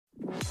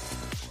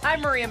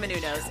I'm Maria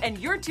Menounos, and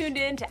you're tuned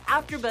in to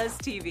AfterBuzz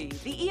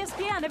TV, the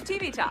ESPN of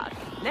TV talk.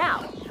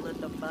 Now, let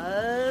the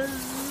buzz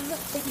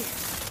begin.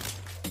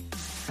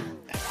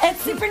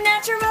 It's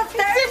Supernatural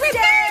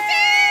Thursdays!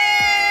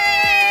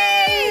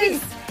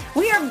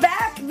 We are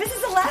back. This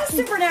is the last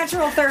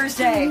Supernatural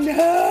Thursday.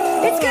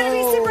 No! It's going to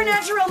be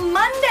Supernatural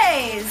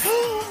Mondays.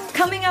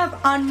 Coming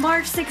up on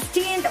March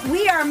 16th,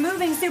 we are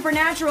moving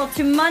Supernatural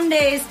to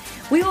Mondays.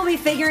 We will be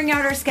figuring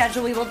out our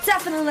schedule. We will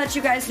definitely let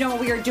you guys know what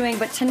we are doing.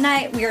 But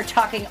tonight, we are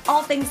talking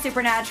all things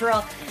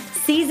Supernatural.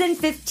 Season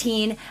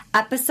 15,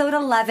 Episode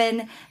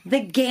 11,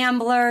 The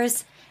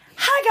Gamblers.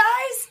 Hi,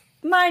 guys.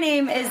 My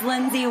name is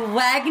Lindsay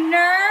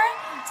Wagner.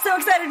 So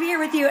excited to be here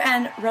with you.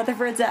 And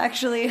Rutherford's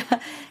actually,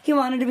 he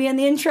wanted to be in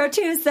the intro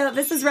too. So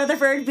this is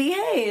Rutherford B.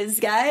 Hayes,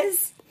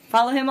 guys.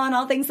 Follow him on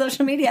all things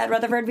social media at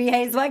Rutherford B.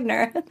 Hayes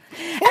Wagner. And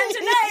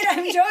tonight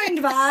I'm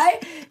joined by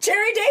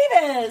Cherry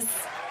Davis.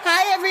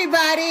 Hi,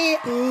 everybody.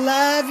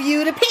 Love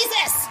you to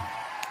pieces.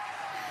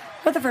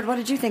 Rutherford, what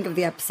did you think of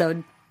the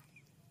episode?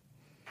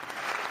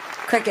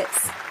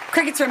 Crickets.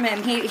 Crickets from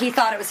him. He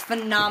thought it was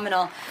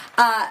phenomenal.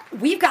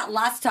 We've got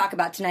lots to talk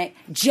about tonight.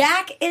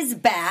 Jack is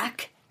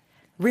back.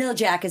 Real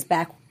Jack is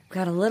back. We've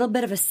got a little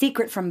bit of a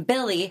secret from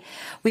Billie.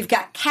 We've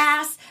got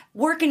Cass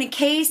working a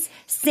case.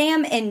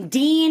 Sam and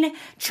Dean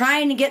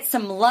trying to get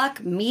some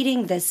luck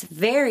meeting this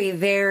very,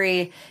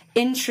 very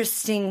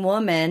interesting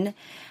woman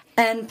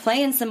and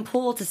playing some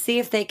pool to see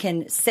if they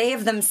can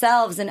save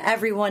themselves and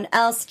everyone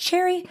else.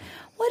 Cherry,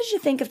 what did you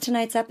think of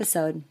tonight's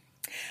episode?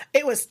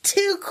 It was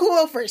too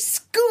cool for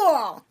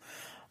school.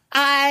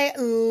 I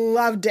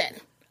loved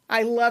it.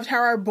 I loved how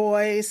our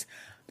boys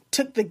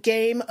took the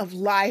game of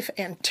life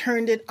and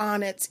turned it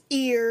on its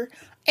ear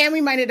and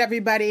reminded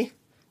everybody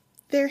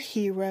they're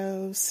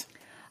heroes.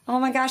 Oh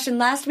my gosh, and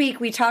last week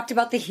we talked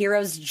about the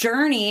hero's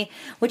journey,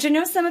 which I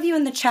know some of you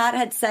in the chat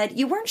had said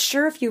you weren't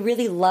sure if you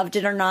really loved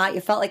it or not.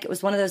 You felt like it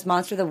was one of those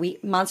Monster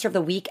of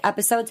the Week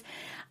episodes.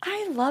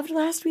 I loved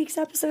last week's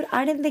episode.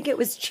 I didn't think it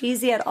was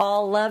cheesy at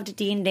all. Loved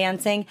Dean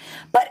dancing.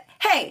 But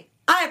hey,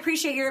 I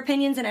appreciate your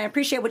opinions and I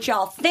appreciate what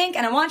y'all think,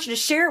 and I want you to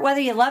share it,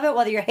 whether you love it,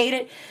 whether you hate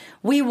it.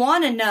 We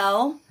want to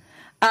know.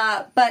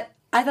 But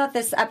I thought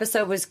this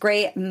episode was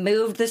great,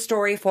 moved the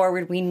story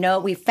forward.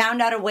 We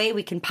found out a way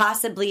we can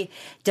possibly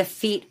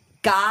defeat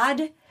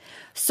God.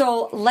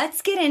 So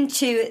let's get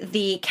into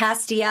the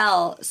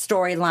Castiel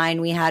storyline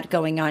we had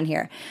going on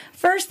here.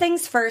 First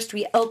things first,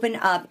 we open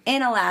up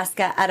in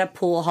Alaska at a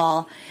pool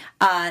hall.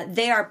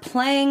 They are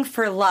playing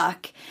for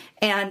luck,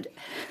 and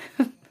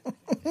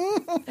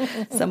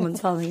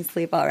someone's falling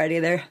asleep already.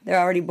 They're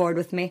already bored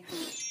with me.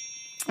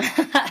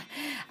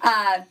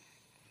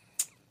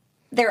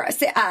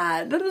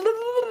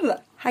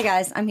 Hi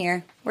guys, I'm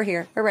here. We're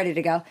here. We're ready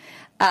to go.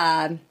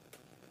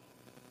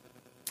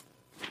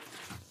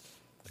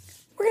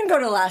 We're going to go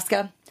to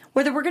Alaska,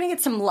 where we're going to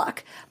get some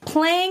luck.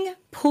 Playing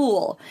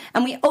pool.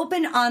 And we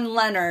open on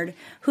Leonard,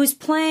 who's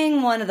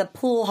playing one of the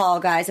pool hall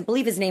guys. I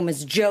believe his name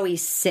was Joey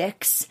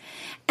 6.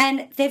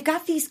 And they've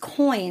got these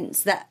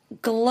coins that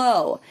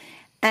glow.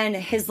 And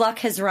his luck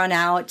has run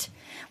out.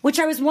 Which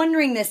I was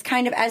wondering this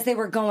kind of as they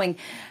were going.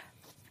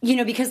 You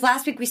know, because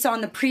last week we saw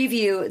in the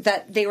preview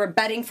that they were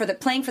playing for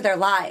their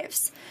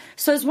lives.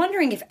 So I was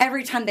wondering if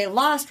every time they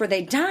lost, were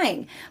they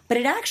dying? But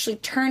it actually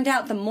turned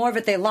out the more of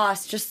it they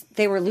lost, just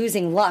they were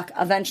losing luck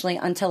eventually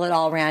until it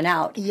all ran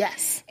out.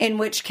 Yes. In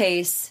which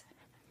case,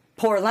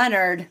 poor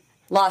Leonard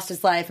lost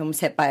his life and was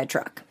hit by a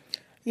truck.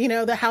 You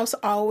know, the house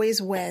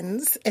always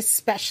wins,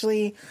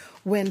 especially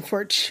when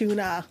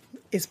Fortuna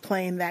is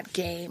playing that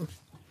game.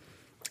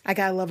 I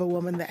gotta love a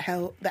woman that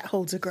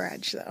holds a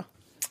grudge, though.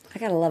 I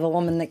gotta love a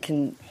woman that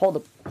can hold a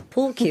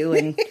pool cue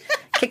and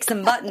kick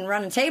some butt and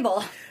run a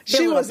table.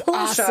 She was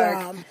awesome.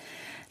 Shark.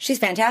 She's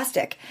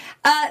fantastic.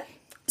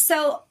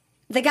 So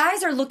the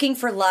guys are looking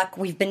for luck.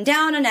 We've been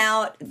down and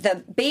out.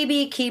 The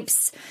baby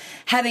keeps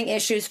having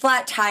issues,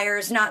 flat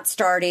tires, not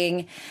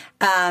starting.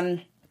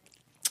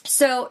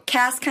 So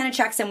Cass kind of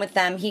checks in with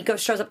them. He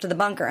shows up to the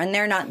bunker, and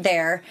they're not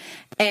there.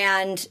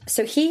 And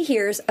so he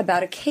hears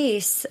about a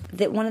case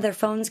that one of their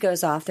phones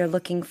goes off. They're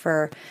looking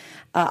for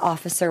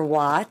Officer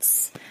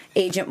Watts,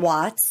 Agent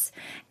Watts,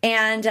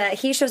 and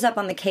he shows up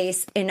on the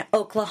case in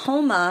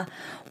Oklahoma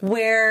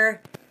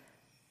where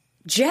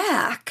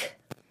Jack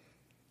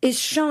is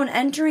shown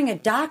entering a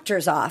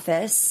doctor's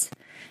office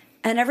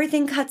and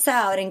everything cuts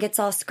out and gets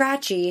all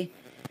scratchy,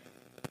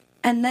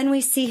 and then we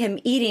see him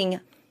eating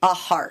a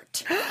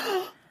heart.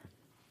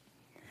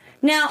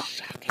 Now,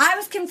 I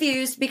was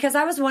confused because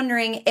I was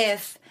wondering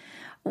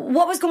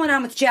what was going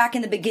on with Jack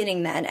in the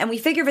beginning then? And we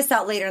figure this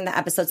out later in the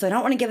episode, so I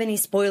don't want to give any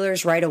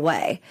spoilers right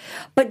away.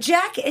 But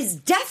Jack is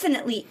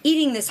definitely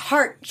eating this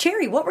heart.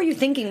 Cherry, what were you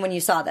thinking when you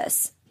saw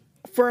this?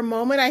 For a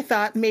moment, I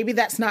thought maybe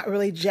that's not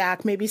really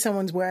Jack. Maybe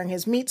someone's wearing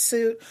his meat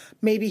suit.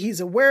 Maybe he's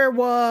a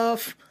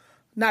werewolf.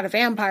 Not a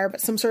vampire,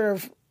 but some sort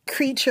of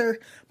creature,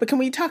 but can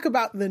we talk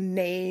about the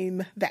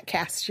name that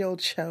Castiel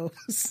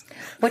chose?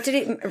 What did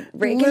it?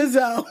 Reagan?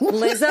 Lizzo.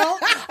 Lizzo?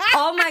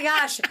 Oh my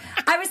gosh.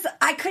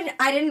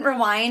 I didn't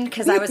rewind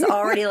because I was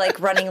already like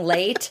running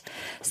late.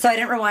 So I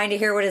didn't rewind to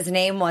hear what his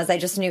name was. I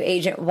just knew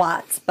Agent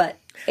Watts, but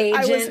Agent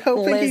I was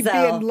hoping Lizzo. he'd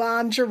be in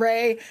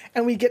lingerie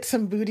and we get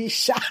some booty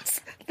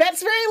shots.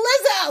 That's very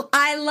Lizzo.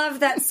 I love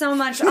that so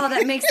much. Oh,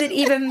 that makes it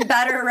even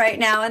better right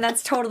now. And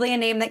that's totally a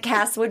name that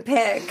Cass would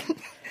pick.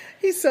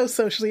 He's so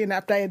socially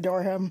inept. I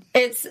adore him.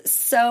 It's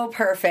so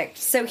perfect.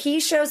 So he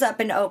shows up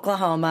in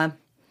Oklahoma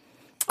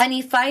and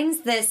he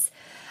finds this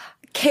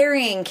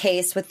carrying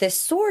case with this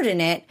sword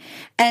in it,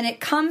 and it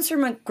comes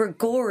from a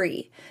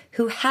Grigori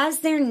who has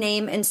their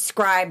name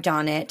inscribed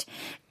on it,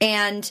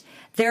 and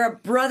they're a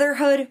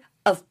brotherhood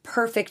of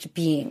perfect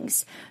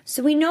beings.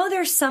 So we know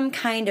there's some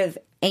kind of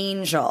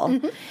angel.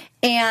 Mm-hmm.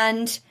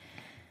 And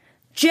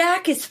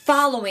Jack is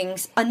following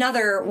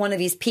another one of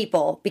these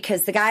people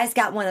because the guy's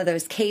got one of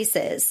those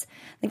cases.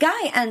 The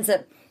guy ends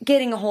up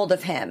getting a hold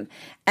of him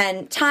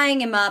and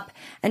tying him up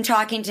and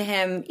talking to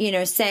him,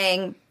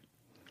 saying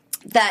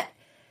that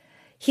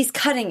he's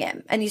cutting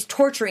him and he's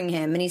torturing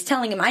him and he's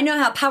telling him, I know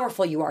how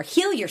powerful you are.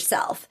 Heal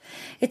yourself.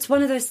 It's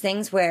one of those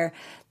things where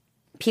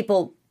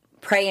people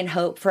pray and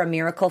hope for a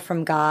miracle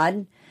from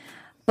God.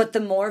 But the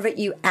more that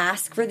you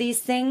ask for these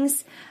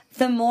things,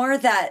 the more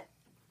that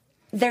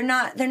they're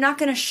not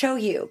going to show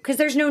you, because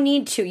there's no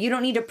need to. You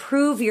don't need to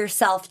prove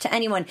yourself to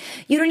anyone.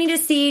 You don't need to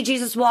see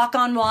Jesus walk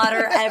on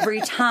water every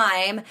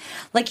time.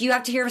 Like, you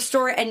have to hear a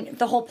story, and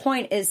the whole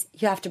point is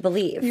you have to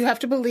believe. You have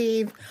to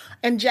believe,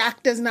 and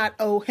Jack does not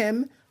owe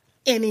him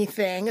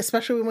anything,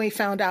 especially when we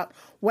found out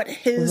what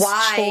his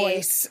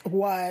choice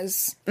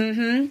was.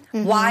 Mm-hmm.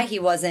 Mm-hmm. Why he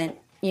wasn't,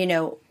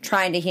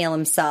 trying to heal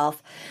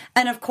himself.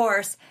 And of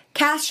course,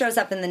 Cass shows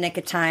up in the nick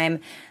of time.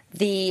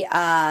 The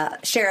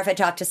sheriff had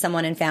talked to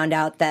someone and found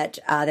out that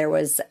there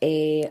was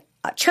a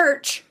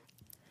church.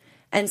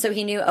 And so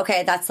he knew,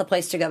 okay, that's the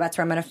place to go. That's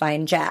where I'm going to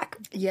find Jack.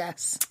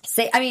 Yes.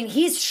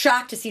 He's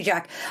shocked to see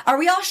Jack. Are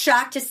we all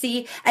shocked to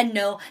see and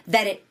know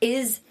that it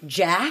is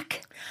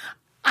Jack?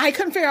 I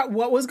couldn't figure out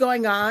what was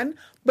going on,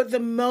 but the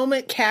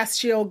moment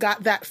Castiel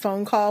got that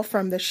phone call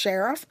from the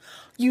sheriff,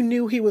 you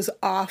knew he was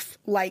off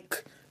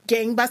like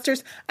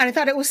gangbusters. And I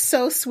thought it was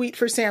so sweet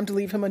for Sam to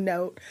leave him a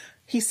note.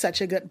 He's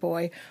such a good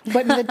boy.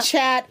 But in the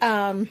chat,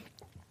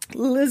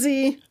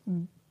 Lizzie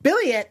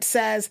Billiot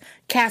says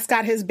Cass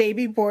got his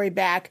baby boy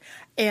back.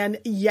 And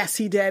yes,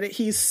 he did.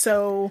 He's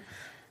so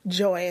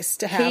joyous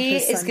to have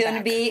his son back. He is going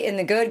to be in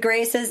the good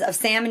graces of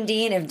Sam and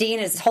Dean. If Dean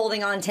is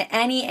holding on to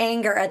any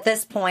anger at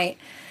this point,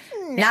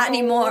 not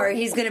anymore.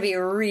 He's going to be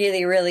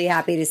really, really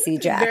happy to see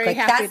Jack.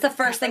 That's the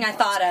first thing I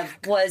thought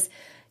of was,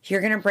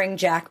 you're going to bring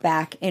Jack's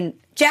back in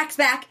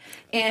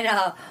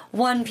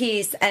one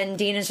piece, and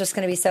Dean is just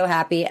going to be so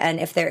happy. And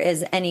if there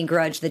is any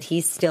grudge that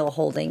he's still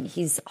holding,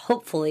 he's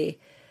hopefully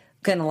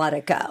going to let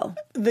it go.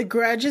 The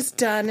grudge is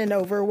done and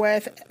over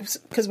with,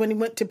 because when he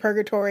went to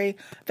purgatory,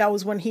 that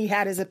was when he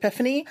had his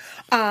epiphany.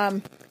 I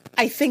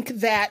think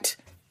that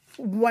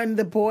when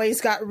the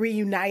boys got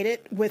reunited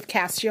with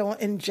Castiel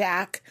and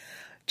Jack,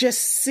 just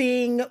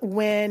seeing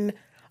when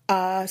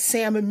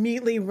Sam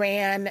immediately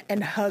ran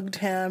and hugged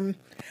him,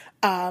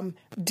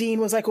 Dean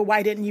was like, well,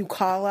 why didn't you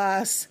call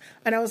us?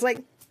 And I was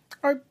like,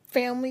 our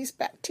family's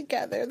back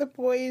together. The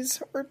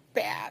boys are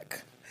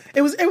back.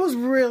 It was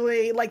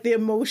really, like, the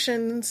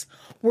emotions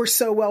were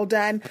so well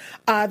done.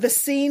 The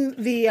scene,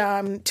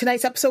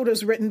 tonight's episode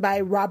was written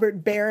by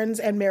Robert Behrens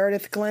and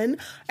Meredith Glynn,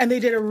 and they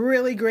did a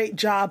really great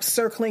job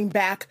circling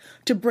back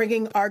to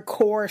bringing our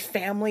core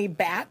family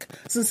back,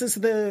 since this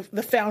is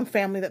the found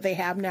family that they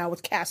have now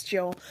with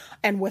Castiel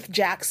and with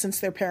Jack,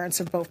 since their parents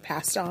have both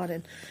passed on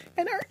and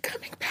are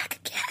coming back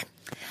again.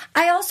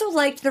 I also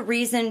liked the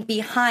reason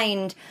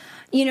behind,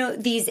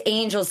 these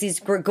angels, these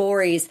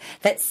Grigoris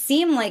that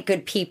seem like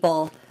good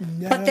people,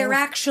 but they're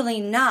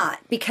actually not,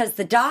 because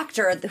the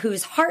doctor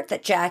whose heart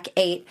that Jack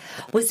ate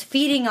was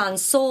feeding on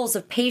souls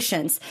of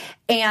patients,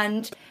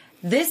 and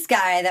this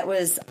guy that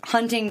was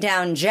hunting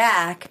down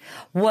Jack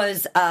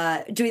was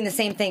doing the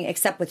same thing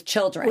except with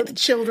children. With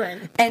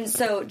children. And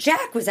so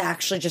Jack was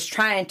actually just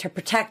trying to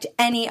protect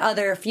any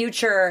other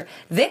future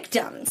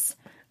victims.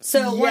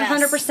 So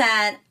yes.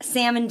 100%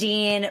 Sam and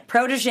Dean,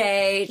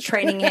 protege,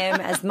 training him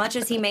as much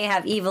as he may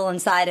have evil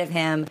inside of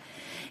him,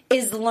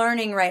 is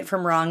learning right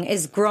from wrong,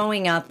 is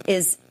growing up,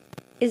 is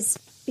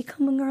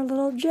becoming our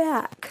little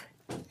Jack.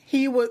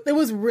 It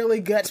was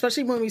really good,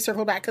 especially when we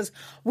circle back, because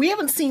we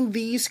haven't seen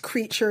these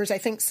creatures, I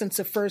think, since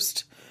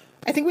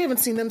we haven't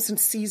seen them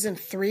since season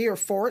 3 or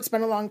 4. It's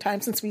been a long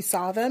time since we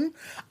saw them.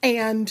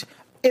 And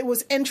it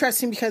was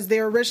interesting because they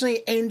were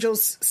originally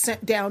angels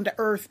sent down to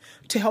Earth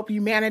to help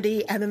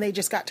humanity, and then they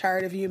just got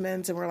tired of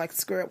humans and were like,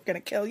 screw it, we're going to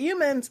kill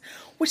humans,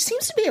 which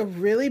seems to be a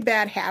really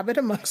bad habit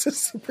amongst the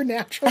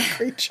supernatural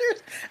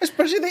creatures.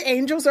 Especially the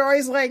angels are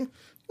always like,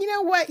 you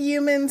know what,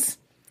 humans,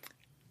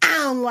 I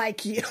don't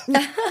like you.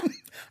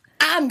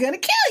 I'm going to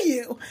kill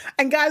you.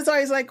 And God's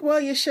always like, well,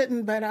 you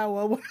shouldn't, but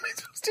well, what am I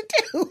supposed to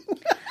do?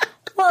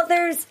 Well,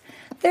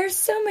 there's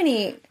so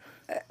many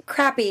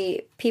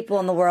crappy people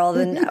in the world,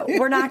 and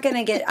I'm not going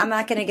to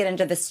get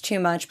into this too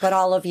much, but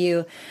all of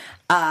you,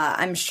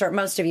 I'm sure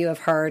most of you have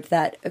heard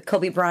that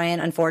Kobe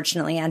Bryant,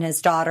 unfortunately, and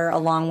his daughter,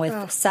 along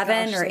with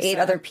seven or eight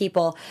other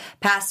people,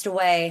 passed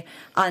away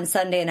on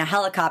Sunday in a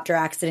helicopter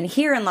accident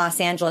here in Los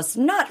Angeles,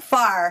 not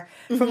far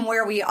from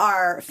where we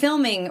are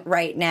filming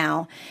right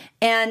now.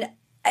 And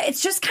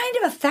it's just kind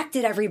of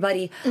affected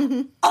everybody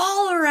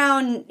all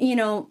around,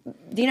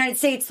 the United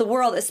States, the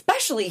world,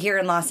 especially here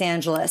in Los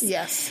Angeles.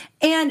 Yes.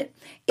 And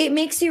it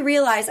makes you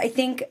realize, I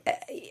think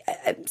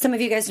some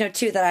of you guys know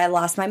too that I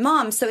lost my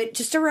mom. So it's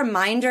just a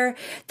reminder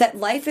that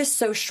life is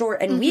so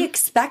short, and we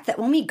expect that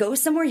when we go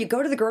somewhere, you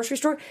go to the grocery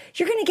store,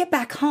 you're going to get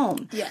back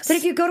home. Yes. But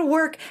if you go to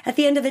work at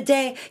the end of the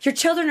day, your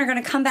children are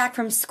going to come back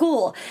from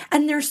school.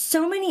 And there's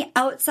so many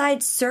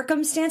outside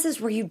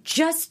circumstances where you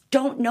just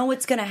don't know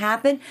what's going to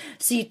happen.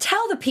 So you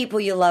tell the people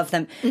you love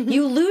them.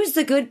 You lose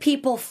the good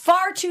people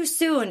far too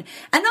soon.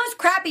 And those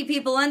crappy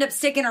people end up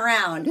sticking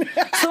around.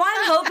 So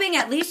I'm hoping,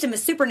 at least in the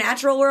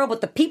supernatural world,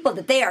 with the people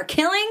that they are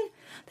killing,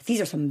 that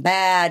these are some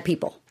bad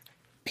people.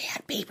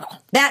 Bad people.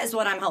 That is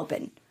what I'm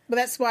hoping. But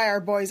that's why our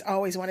boys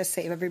always want to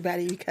save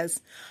everybody, because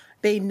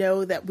they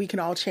know that we can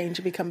all change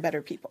and become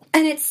better people.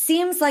 And it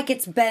seems like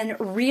it's been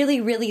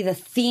really, really the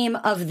theme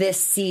of this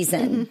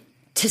season.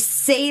 To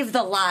save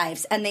the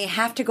lives, and they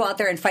have to go out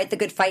there and fight the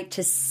good fight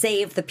to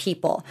save the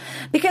people.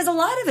 Because a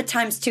lot of the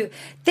times, too,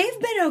 they've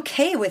been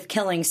okay with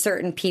killing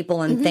certain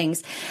people and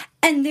things,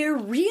 and they're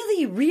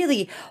really,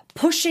 really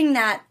pushing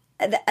that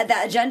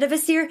agenda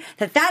this year,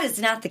 that is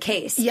not the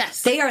case.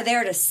 Yes. They are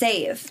there to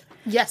save.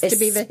 Yes, to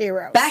be the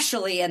heroes.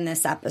 Especially in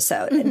this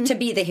episode, to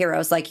be the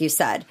heroes, like you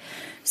said.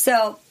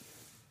 So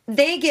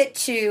they get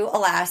to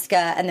Alaska,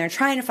 and they're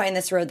trying to find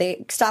this road.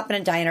 They stop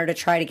in a diner to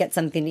try to get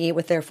something to eat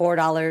with their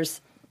 $4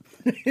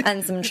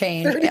 and some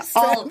change,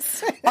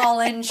 all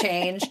in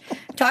change.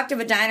 Talked to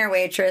a diner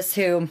waitress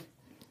who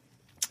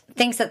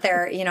thinks that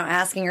they're,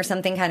 asking her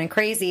something kind of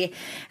crazy.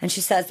 And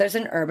she says there's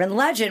an urban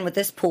legend with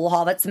this pool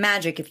hall that's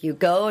magic. If you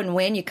go and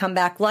win, you come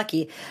back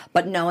lucky.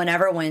 But no one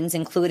ever wins,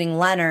 including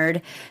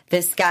Leonard,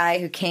 this guy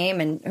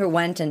who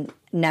went and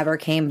never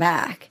came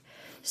back.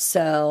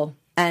 So,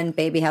 and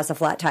baby has a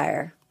flat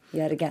tire.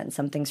 Yet again,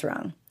 something's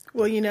wrong.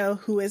 Well, you know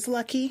who is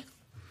lucky?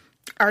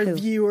 Our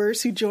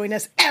viewers who join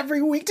us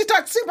every week to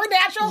talk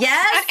Supernatural on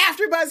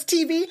AfterBuzz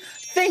TV.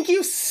 Thank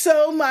you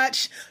so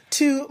much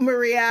to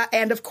Maria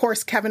and, of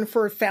course, Kevin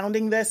for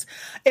founding this.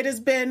 It has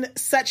been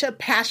such a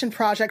passion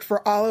project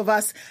for all of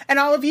us and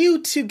all of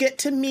you to get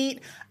to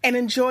meet and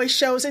enjoy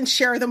shows and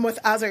share them with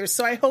others.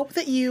 So I hope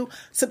that you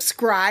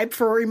subscribe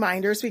for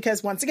reminders,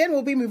 because once again,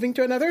 we'll be moving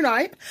to another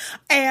night.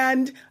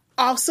 And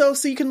also,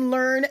 so you can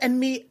learn and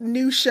meet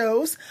new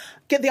shows,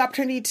 get the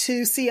opportunity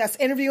to see us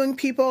interviewing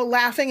people,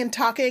 laughing and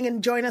talking,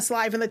 and join us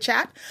live in the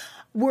chat.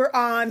 We're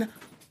on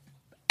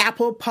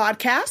Apple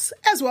Podcasts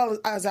as well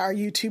as our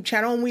YouTube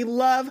channel, and we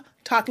love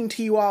talking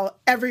to you all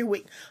every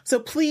week. So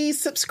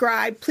please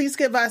subscribe. Please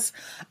give us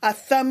a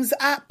thumbs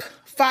up,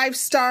 5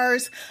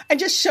 stars, and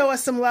just show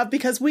us some love,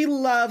 because we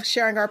love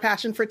sharing our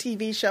passion for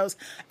TV shows.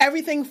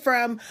 Everything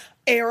from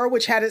Arrow,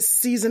 which had its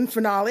season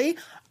finale,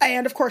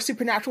 and, of course,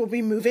 Supernatural will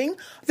be moving.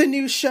 The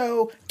new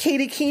show,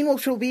 Katie Keene,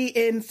 which will be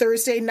in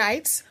Thursday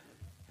nights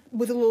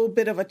with a little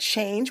bit of a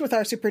change with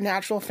our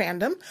Supernatural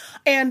fandom.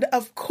 And,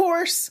 of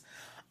course,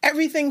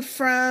 everything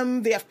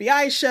from the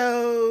FBI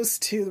shows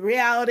to the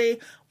reality.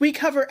 We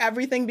cover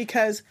everything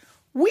because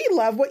we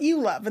love what you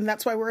love, and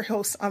that's why we're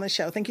hosts on the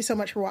show. Thank you so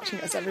much for watching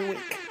us every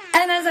week.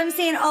 And as I'm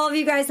seeing all of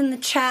you guys in the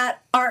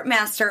chat, Art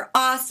Master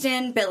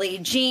Austin, Billie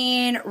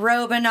Jean,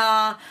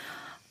 Robina,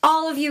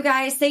 all of you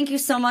guys, thank you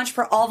so much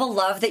for all the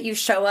love that you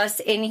show us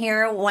in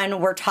here when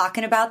we're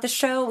talking about the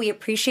show. We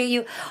appreciate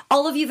you.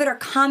 All of you that are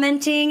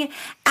commenting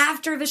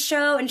after the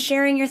show and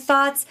sharing your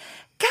thoughts.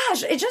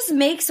 Gosh, it just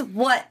makes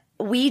what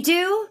we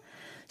do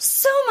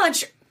so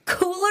much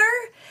cooler,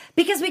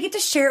 because we get to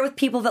share it with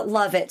people that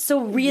love it.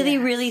 So really,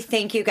 really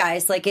thank you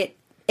guys. Like,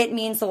 it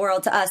means the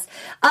world to us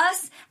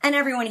and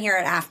everyone here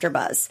at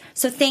AfterBuzz.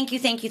 So thank you,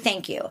 thank you,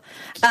 thank you.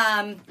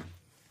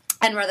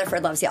 And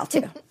Rutherford loves y'all,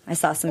 too. I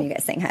saw some of you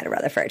guys saying hi to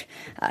Rutherford.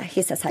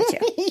 He says hi, too.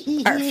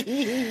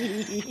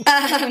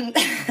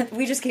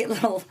 We just get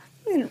little...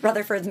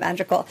 Rutherford's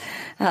magical,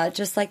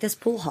 just like this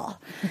pool hall.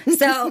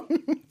 So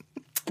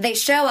they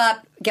show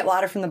up, get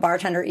water from the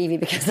bartender, Evie,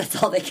 because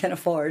that's all they can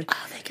afford. All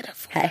they can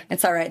afford. Hey,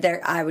 it's all right.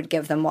 I would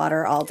give them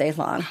water all day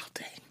long.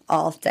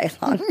 All day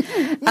long.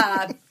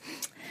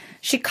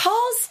 She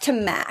calls to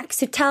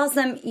Max, who tells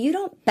them, you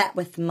don't bet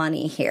with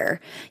money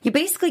here. You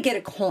basically get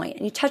a coin,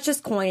 and you touch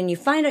this coin, and you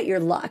find out your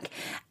luck.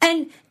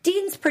 And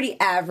Dean's pretty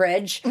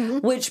average,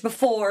 which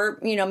before,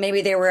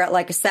 maybe they were at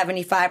like a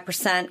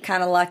 75%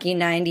 kind of lucky,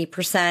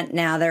 90%.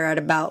 Now they're at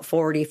about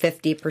 40,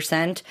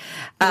 50%.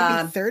 Maybe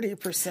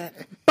 30%.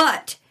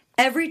 But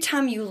every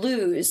time you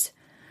lose,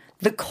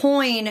 the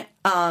coin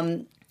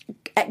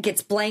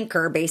gets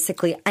blanker,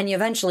 basically, and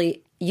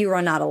you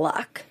run out of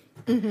luck.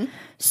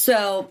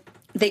 So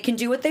they can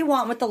do what they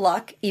want with the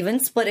luck, even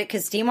split it,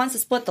 because Dean wants to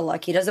split the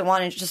luck. He doesn't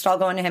want it just all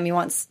going to him. He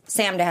wants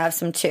Sam to have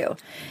some too.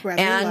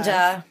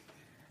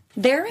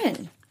 they're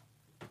in.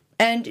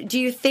 And do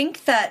you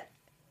think this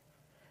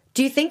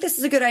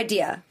is a good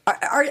idea?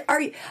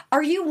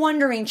 Are you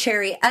wondering,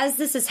 Cherry, as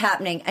this is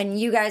happening, and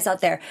you guys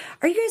out there,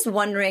 are you guys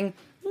wondering,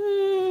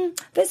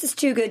 this is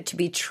too good to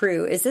be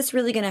true? Is this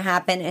really going to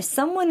happen? Is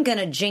someone going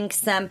to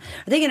jinx them?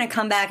 Are they going to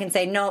come back and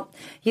say, nope,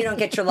 you don't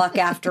get your luck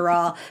after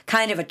all?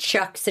 Kind of a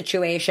Chuck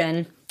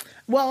situation.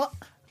 Well,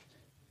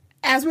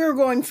 as we were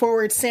going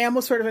forward, Sam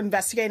was sort of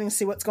investigating to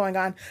see what's going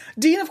on.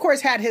 Dean, of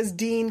course, had his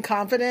Dean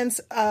confidence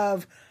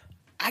of,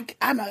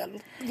 I'm a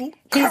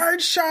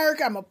card shark,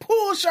 I'm a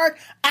pool shark,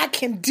 I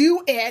can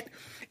do it.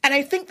 And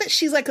I think that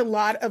she's like a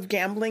lot of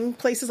gambling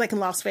places, like in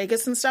Las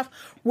Vegas and stuff,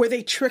 where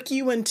they trick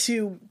you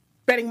into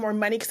betting more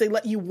money because they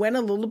let you win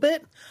a little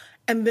bit,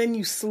 and then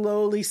you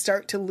slowly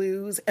start to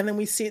lose, and then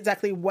we see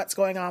exactly what's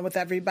going on with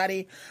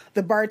everybody.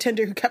 The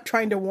bartender who kept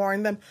trying to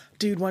warn them,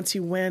 dude, once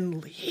you win,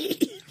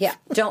 leave. Yeah,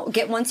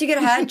 once you get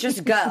ahead,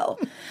 just go.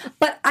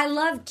 But I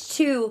loved,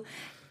 too,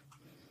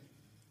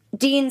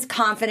 Dean's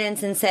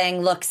confidence in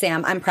saying, look,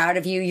 Sam, I'm proud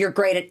of you. You're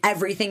great at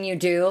everything you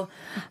do.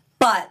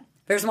 But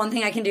there's one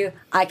thing I can do.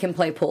 I can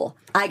play pool.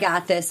 I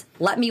got this.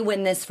 Let me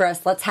win this for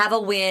us. Let's have a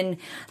win.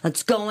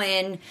 Let's go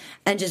in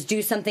and just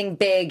do something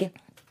big.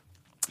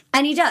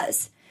 And he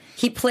does.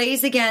 He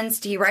plays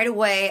he right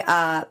away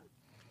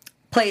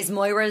plays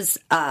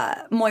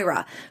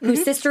Moira,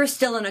 whose sister is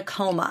still in a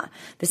coma.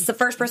 This is the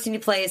first person he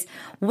plays.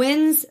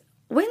 Wins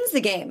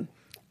the game.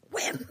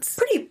 Wins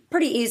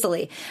pretty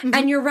easily.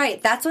 And you're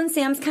right, that's when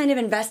Sam's kind of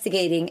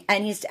investigating,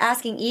 and he's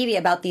asking Evie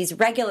about these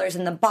regulars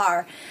in the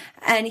bar,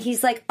 and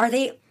he's like, are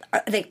they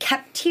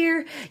kept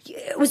here?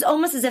 It was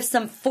almost as if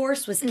some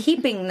force was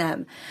keeping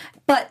them.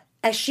 But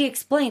as she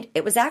explained,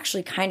 it was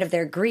actually kind of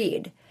their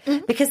greed.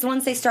 Because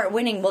once they start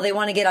winning, well, they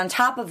want to get on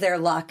top of their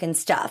luck and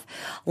stuff.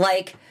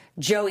 Like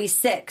Joey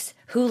Six,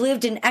 who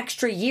lived an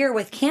extra year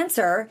with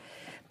cancer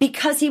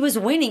because he was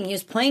winning. He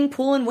was playing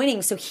pool and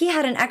winning. So he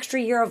had an extra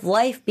year of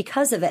life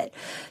because of it.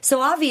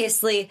 So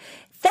obviously,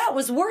 that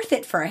was worth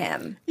it for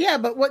him. Yeah,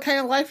 but what kind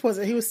of life was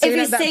it? He was staying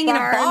at that bar, in a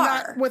bar,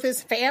 not with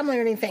his family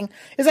or anything.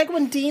 It's like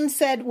when Dean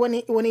said, when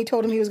he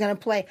told him he was going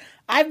to play,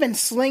 I've been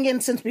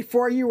slinging since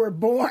before you were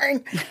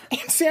born.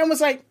 And Sam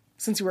was like,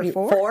 since you were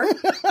 4? 4?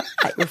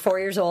 You're 4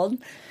 years old?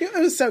 It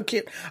was so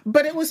cute.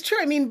 But it was true.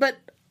 I mean, but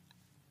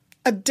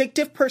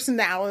addictive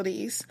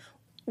personalities,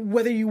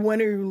 whether you win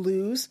or you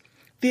lose,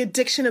 the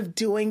addiction of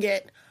doing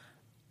it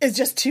is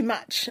just too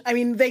much. I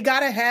mean, they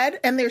got ahead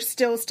and they're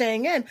still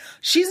staying in.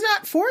 She's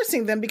not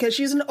forcing them because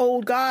she's an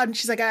old god and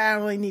she's like, I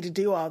don't really need to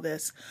do all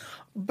this.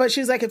 But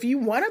she's like, if you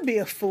want to be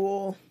a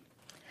fool,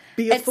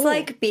 be a fool. It's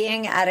like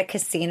being at a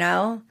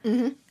casino,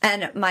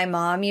 and my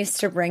mom used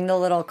to bring the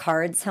little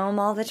cards home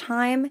all the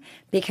time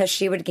because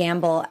she would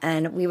gamble,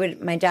 and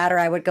my dad or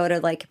I would go to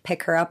like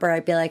pick her up, or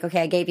I'd be like,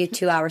 okay, I gave you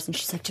 2 hours, and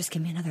she's like, just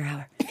give me another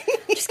hour.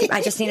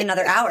 I just need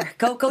another hour.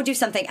 Go do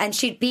something. And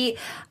she'd be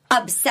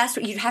obsessed.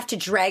 You'd have to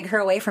drag her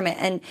away from it.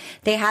 And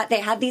they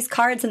had these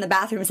cards in the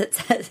bathrooms that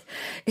says,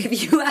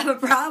 if you have a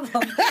problem,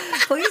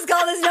 please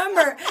call this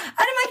number. And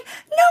I'm like,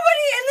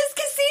 nobody in this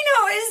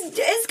casino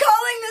is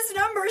calling this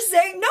number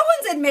saying, no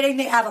one's admitting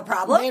they have a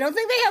problem. They don't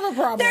think they have a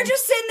problem. They're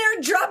just sitting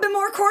there dropping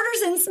more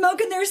quarters and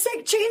smoking their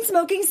chain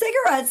smoking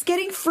cigarettes,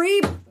 getting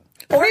free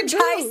orange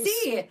high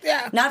C.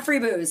 Yeah. Not free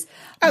booze.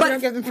 Oh, but, they don't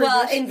give them free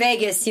well, booze? in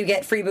Vegas, you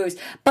get free booze.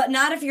 But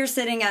not if you're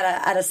sitting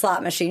at a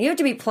slot machine. You have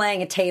to be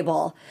playing a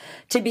table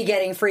to be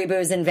getting free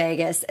booze in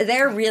Vegas.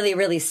 They're really,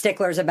 really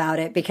sticklers about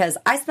it because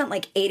I spent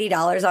like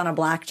 $80 on a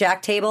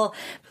blackjack table,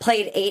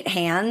 played 8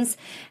 hands,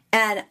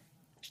 and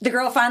the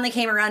girl finally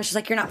came around. She's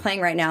like, you're not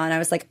playing right now. And I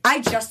was like, I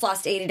just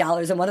lost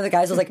 $80. And one of the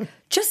guys was like,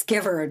 just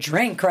give her a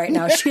drink right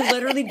now. She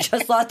literally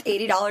just lost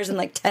 $80 in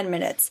like 10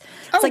 minutes.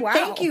 It's like, wow.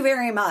 Thank you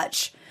very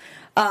much.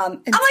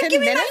 I'm like, give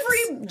me my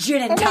free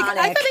gin and tonic.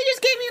 I thought they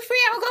just gave you free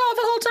alcohol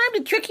the whole time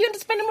to trick you into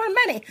spending more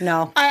money.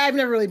 No. I've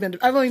never really been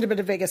I've only been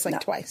to Vegas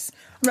like twice.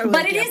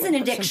 But it is an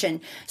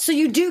addiction. So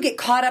you do get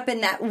caught up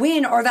in that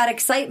win or that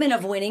excitement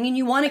of winning, and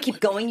you want to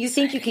keep going. You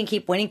think you can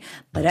keep winning,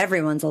 but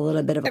everyone's a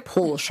little bit of a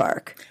pool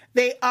shark.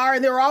 They are.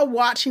 They're all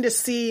watching to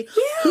see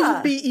who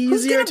would be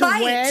easier to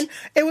win.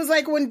 It was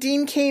like when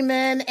Dean came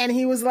in and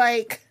he was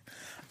like,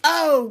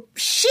 oh,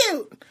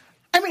 shoot.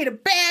 I made a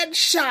bad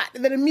shot.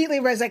 And then immediately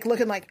I was like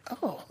looking like,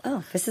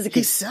 this is a good.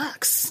 He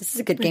sucks. This is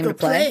a good game to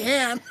play.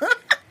 Him.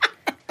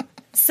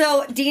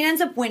 So Dean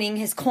ends up winning.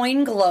 His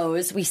coin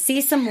glows. We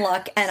see some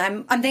luck,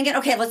 and I'm thinking,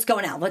 okay, let's go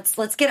now. Let's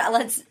get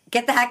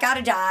the heck out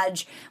of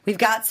Dodge. We've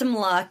got some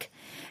luck,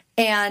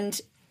 and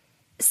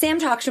Sam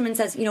talks to him and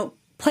says,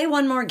 play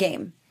one more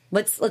game.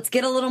 Let's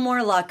get a little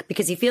more luck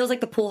because he feels like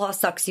the pool hall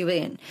sucks you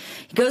in.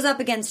 He goes up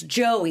against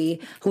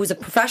Joey, who is a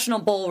professional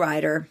bull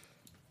rider,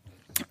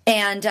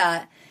 and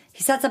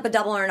he sets up a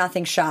double or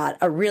nothing shot,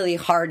 a really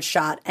hard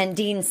shot, and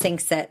Dean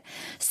sinks it.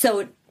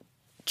 So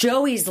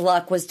Joey's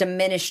luck was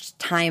diminished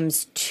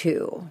times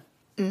 2.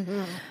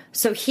 Mm-hmm.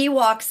 So he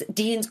walks,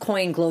 Dean's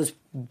coin glows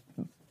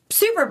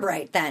super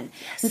bright then.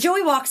 Yes. And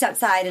Joey walks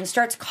outside and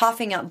starts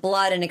coughing up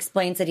blood and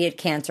explains that he had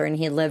cancer and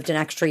he had lived an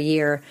extra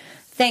year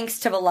thanks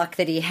to the luck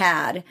that he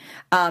had.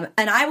 And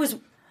I was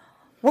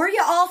were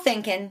you all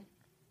thinking,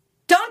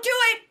 don't do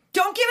it.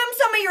 Don't give him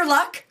some of your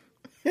luck.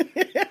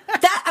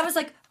 That I was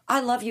like, I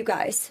love you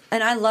guys,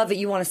 and I love that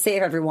you want to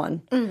save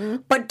everyone. Mm-hmm.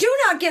 But do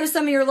not give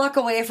some of your luck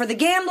away for the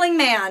gambling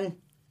man.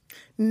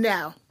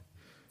 No.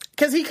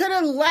 Because he could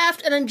have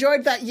left and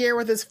enjoyed that year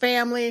with his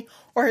family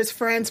or his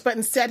friends, but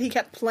instead he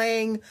kept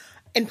playing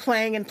and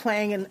playing and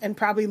playing and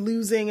probably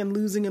losing and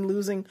losing and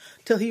losing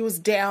till he was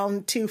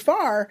down too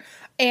far.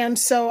 And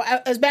so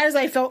as bad as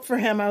I felt for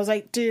him, I was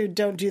like, dude,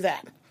 don't do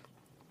that.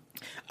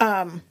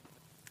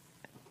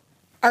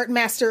 Art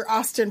Master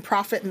Austin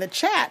Prophet in the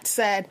chat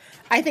said,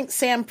 I think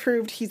Sam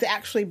proved he's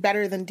actually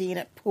better than Dean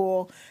at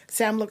pool.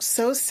 Sam looked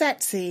so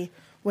sexy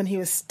when he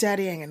was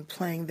studying and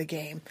playing the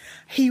game.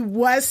 He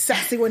was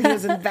sexy when he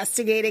was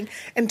investigating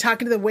and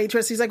talking to the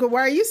waitress. He's like, well,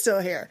 why are you still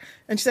here?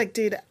 And she's like,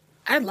 dude,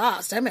 I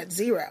lost. I'm at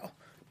 0.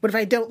 But if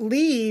I don't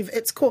leave,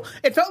 it's cool.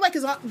 It felt like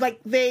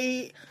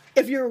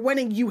if you were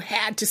winning, you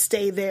had to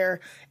stay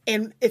there.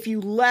 And if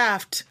you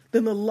left,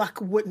 then the luck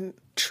wouldn't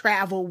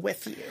travel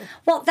with you.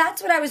 Well,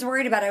 that's what I was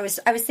worried about. I was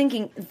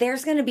thinking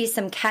there's going to be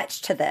some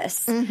catch to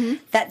this,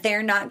 that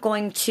they're not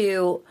going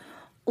to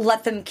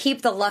let them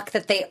keep the luck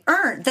that they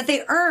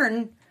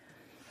earn,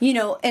 you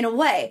know, in a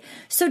way.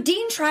 So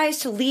Dean tries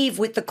to leave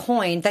with the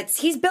coin.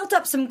 He's built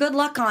up some good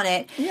luck on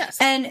it. Yes.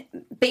 And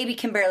baby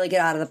can barely get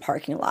out of the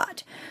parking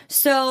lot.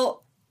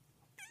 So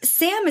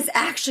Sam is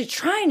actually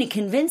trying to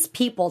convince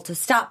people to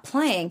stop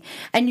playing.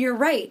 And you're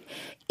right.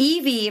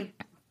 Evie,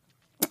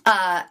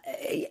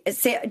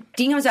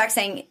 Dean comes back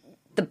saying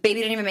the baby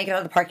didn't even make it out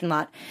of the parking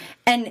lot.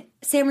 And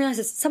Sam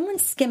realizes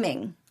someone's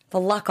skimming the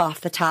luck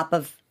off the top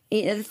of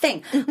the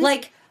thing.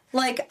 Like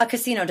a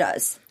casino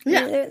does.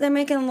 Yeah. They're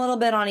making a little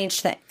bit on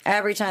each thing.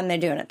 Every time they're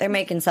doing it, they're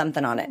making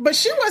something on it. But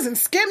she wasn't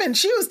skimming.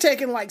 She was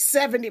taking like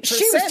 70%.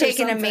 She was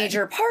taking a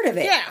major part of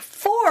it. Yeah.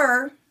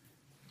 For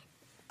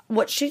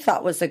what she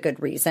thought was a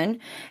good reason.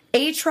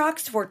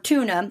 Atrox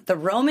Fortuna, the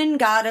Roman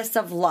goddess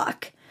of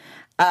luck,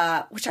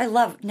 which I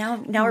love.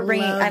 Now we're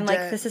bringing. I'm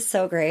like, this is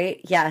so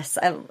great. Yes,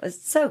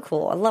 it's so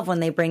cool. I love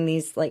when they bring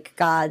these like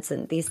gods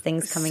and these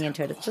things coming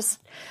into it. It's just,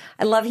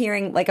 I love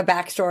hearing like a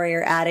backstory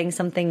or adding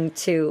something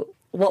to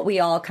what we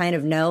all kind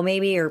of know,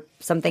 maybe, or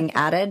something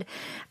added.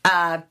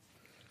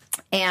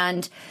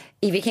 And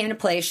Evie came to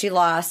play. She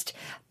lost,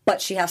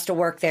 but she has to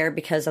work there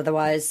because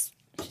otherwise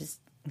she's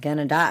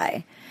gonna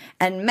die.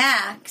 And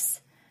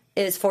Max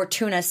is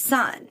Fortuna's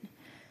son.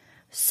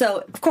 So,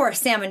 of course,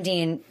 Sam and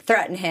Dean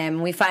threaten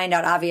him. We find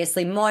out,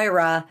 obviously,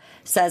 Moira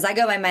says, I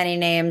go by many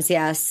names,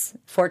 yes,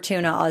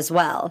 Fortuna as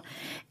well.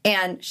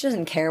 And she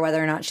doesn't care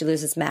whether or not she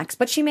loses Max,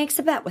 but she makes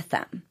a bet with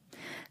them.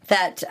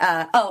 That,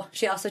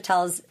 she also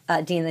tells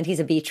Dean that he's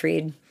a beach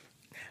read.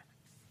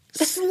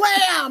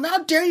 Slam!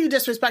 How dare you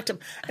disrespect him?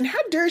 And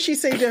how dare she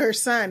say to her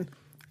son,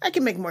 I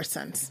can make more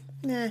sons.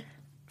 Nah.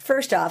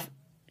 First off,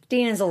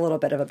 Dean is a little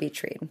bit of a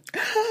beach read.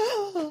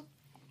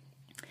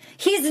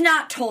 He's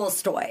not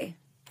Tolstoy.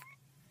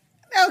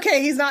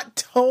 Okay, he's not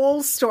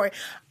Tolstoy.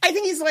 I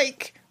think he's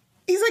like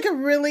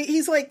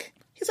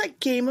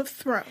Game of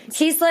Thrones.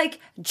 He's like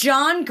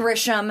John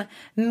Grisham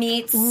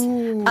meets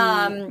who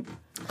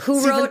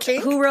wrote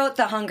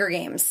The Hunger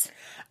Games.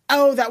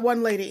 Oh, that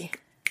one lady.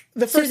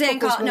 The first Suzanne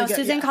book was really good.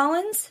 Suzanne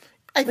Collins?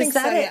 I think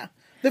so, yeah.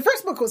 The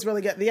first book was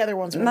really good. The other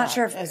ones were not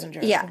sure as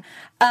enjoyable. Yeah.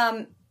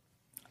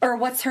 Or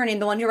what's her name?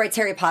 The one who writes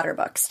Harry Potter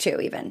books, too,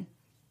 even.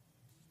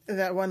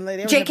 That one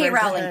lady. J.K.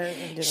 Rowling.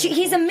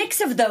 He's a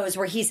mix of those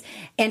where he's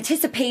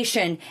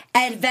anticipation,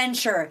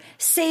 adventure,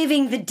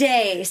 saving the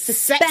day,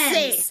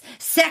 suspense,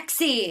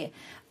 sexy.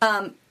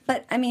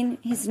 But, I mean,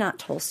 he's not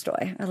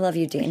Tolstoy. I love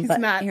you, Dean,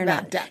 but you're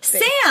not.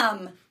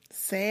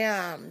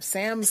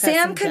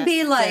 Sam could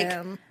be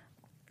like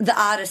the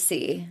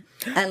Odyssey.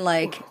 And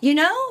go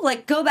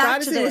back to the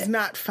Odyssey was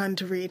not fun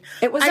to read.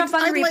 It was not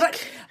fun to read,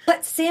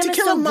 but Sam is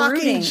so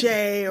brooding.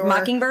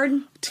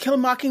 Mockingbird? To Kill a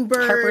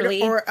Mockingbird, Harper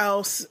Lee. Or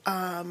else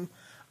A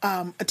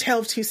Tale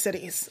of Two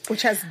Cities,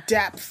 which has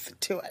depth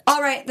to it.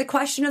 All right, the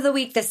question of the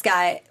week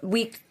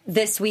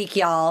this week,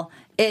 y'all,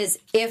 is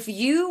if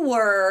you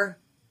were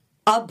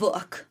a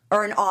book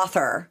or an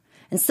author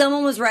and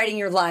someone was writing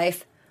your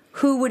life,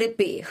 who would it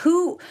be?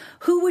 Who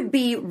would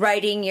be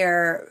writing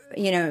your,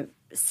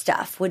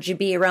 stuff? Would you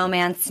be a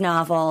romance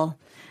novel?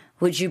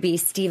 Would you be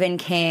Stephen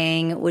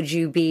King? Would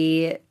you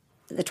be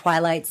the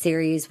Twilight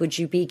series? Would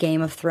you be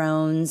Game of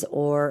Thrones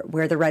or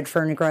Where the Red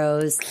Fern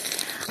Grows?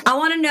 I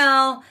want to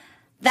know.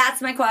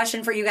 That's my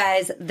question for you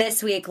guys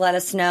this week. Let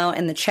us know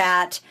in the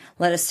chat.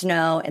 Let us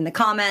know in the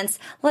comments.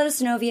 Let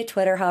us know via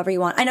Twitter, however you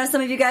want. I know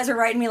some of you guys were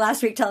writing me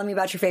last week telling me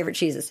about your favorite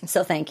cheeses,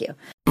 so thank you.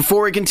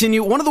 Before we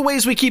continue, one of the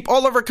ways we keep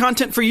all of our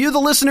content for you, the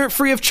listener,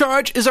 free of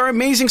charge is our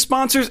amazing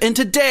sponsors, and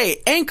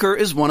today, Anchor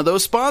is one of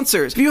those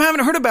sponsors. If you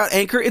haven't heard about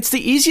Anchor, it's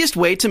the easiest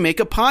way to make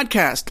a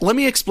podcast. Let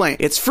me explain.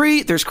 It's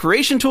free, there's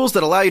creation tools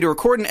that allow you to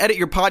record and edit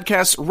your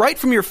podcasts right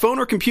from your phone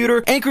or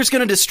computer. Anchor's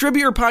going to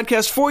distribute your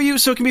podcast for you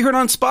so it can be heard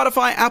on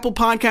Spotify, Apple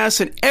Podcasts,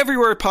 and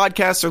everywhere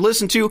podcasts are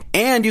listened to,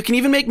 and you can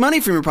even make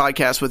money from your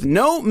podcast with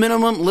no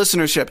minimum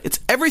listenership. It's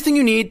everything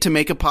you need to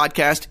make a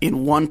podcast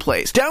in one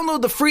place.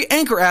 Download the free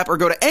Anchor app or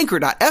go to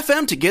anchor.fm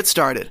anchor.fm to get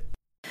started.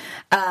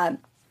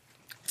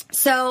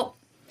 So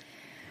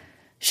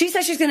she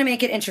says she's going to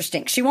make it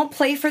interesting. She won't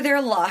play for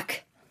their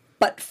luck,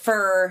 but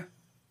for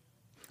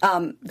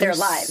their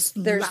lives.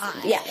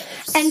 Yeah.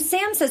 And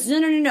Sam says,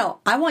 no.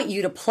 I want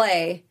you to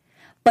play,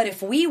 but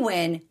if we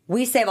win,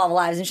 we save all the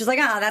lives. And she's like,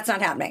 that's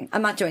not happening.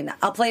 I'm not doing that.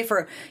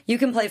 You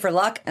can play for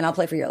luck, and I'll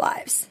play for your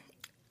lives.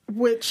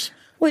 Which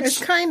is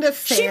kind of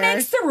fair. She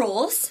makes the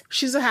rules.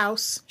 She's a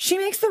house. She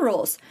makes the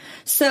rules.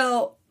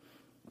 So,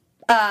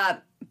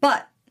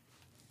 but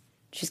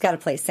she's got to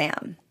play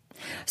Sam.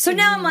 So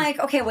now I'm like,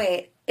 okay,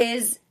 wait,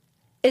 is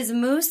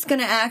Moose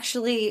going to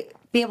actually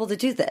be able to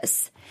do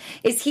this?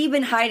 Is he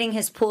been hiding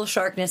his pool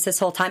sharkness this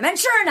whole time? And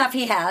sure enough,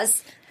 he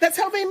has. That's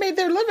how they made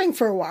their living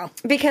for a while.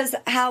 Because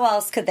how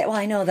else could they? Well,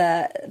 I know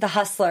the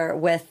Hustler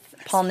with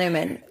Paul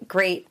Newman.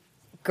 Great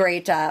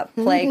play,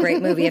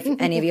 great movie. If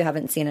any of you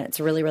haven't seen it, it's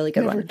a really, really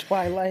good one.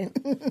 Twilight.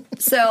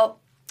 So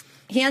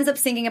he ends up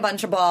sinking a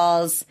bunch of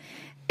balls,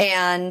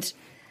 and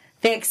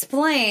they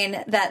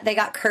explain that they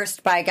got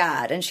cursed by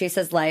God. And she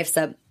says, life's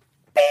a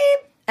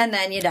beep, and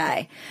then you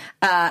die.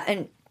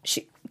 And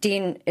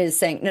Dean is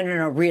saying,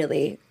 no,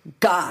 really,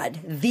 God,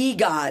 the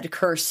God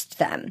cursed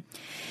them.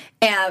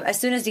 And as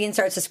soon as Dean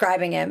starts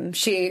describing him,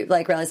 she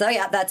realizes, oh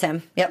yeah, that's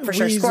him. Yep, for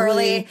sure.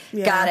 Squirrely,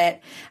 yeah. Got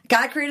it.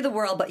 God created the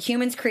world, but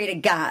humans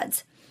created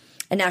gods.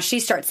 And now she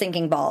starts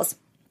sinking balls.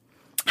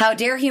 How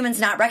dare humans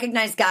not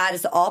recognize God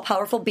as the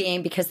all-powerful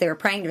being because they were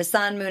praying to the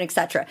sun, moon,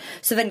 etc.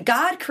 So then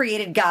God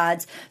created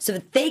gods so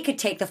that they could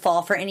take the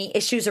fall for any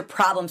issues or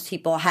problems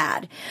people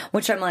had.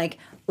 Which I'm like,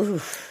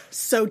 oof.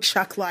 So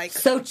Chuck-like.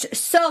 So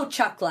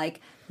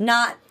Chuck-like.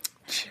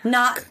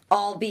 Not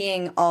all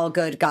being all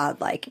good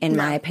God-like, in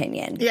my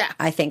opinion. Yeah.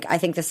 I think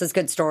this is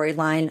good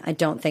storyline. I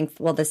don't think,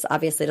 this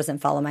obviously doesn't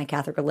follow my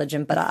Catholic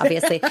religion, but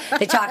obviously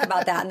they talk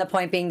about that, and the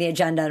point being the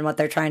agenda and what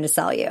they're trying to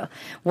sell you,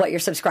 what you're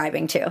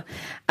subscribing to.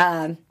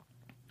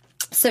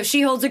 So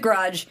she holds a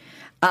grudge.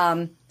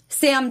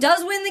 Sam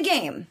does win the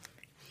game.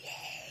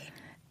 Yay.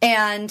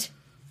 And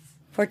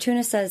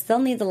Fortuna says they'll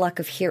need the luck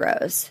of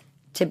heroes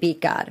to beat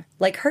God,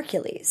 like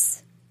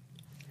Hercules.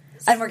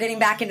 And we're getting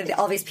back into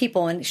all these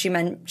people, and she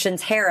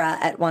mentions Hera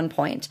at one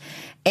point.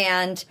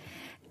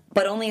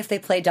 But only if they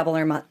play double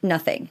or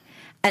nothing.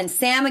 And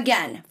Sam,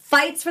 again,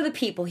 fights for the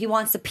people. He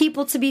wants the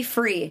people to be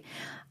free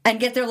and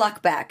get their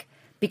luck back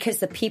because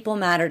the people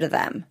matter to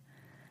them.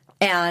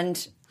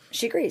 And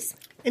she agrees.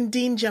 And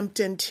Dean jumped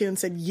in, too, and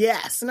said,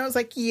 yes. And I was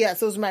like, yes,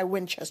 those are my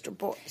Winchester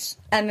boys.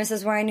 And this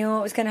is where I knew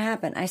what was going to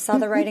happen. I saw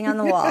the writing on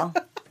the wall.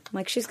 I'm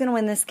like, she's going to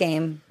win this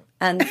game.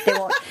 And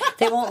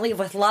they won't leave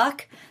with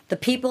luck. The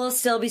people will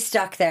still be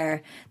stuck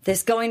there.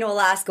 This going to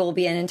Alaska will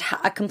be a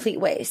complete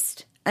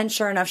waste. And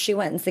sure enough, she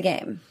wins the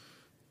game.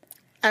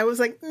 I was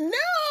like,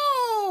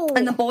 no!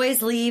 And the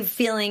boys leave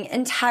feeling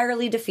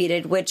entirely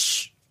defeated,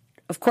 which,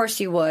 of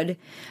course, you would.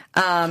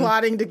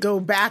 Plotting to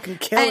go back and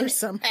kill her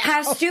somehow.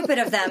 How stupid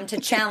of them to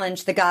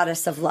challenge the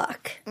goddess of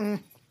luck.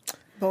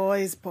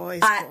 Boys.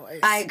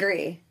 I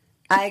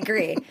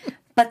agree.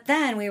 But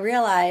then we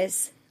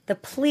realize the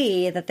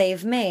plea that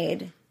they've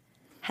made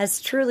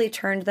has truly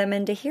turned them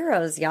into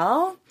heroes,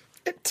 y'all.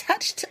 It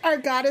touched our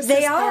goddess.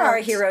 They are our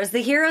heroes. The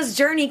hero's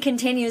journey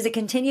continues. It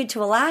continued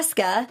to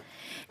Alaska.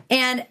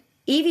 And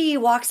Evie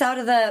walks out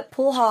of the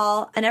pool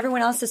hall, and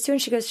everyone else does too,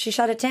 and she goes, she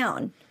shut it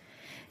down.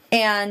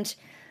 And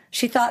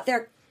she thought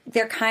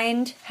their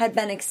kind had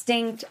been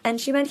extinct,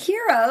 and she meant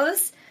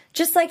heroes,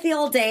 just like the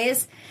old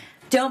days.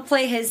 Don't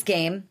play his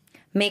game.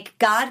 Make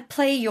God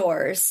play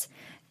yours.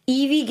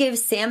 Evie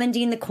gives Sam and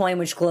Dean the coin,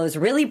 which glows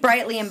really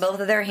brightly in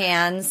both of their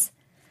hands.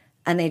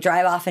 And they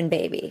drive off in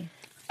baby.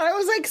 I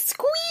was like,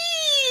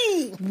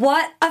 squee!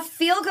 What a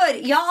feel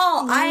good. Y'all,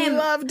 I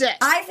loved it.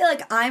 I feel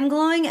like I'm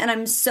glowing, and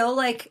I'm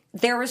so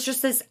there was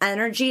just this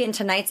energy in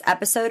tonight's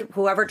episode.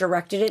 Whoever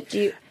directed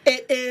it,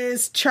 It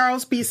is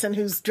Charles Beeson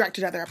who's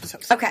directed other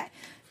episodes. Okay.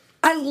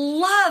 I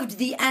loved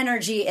the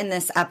energy in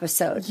this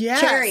episode.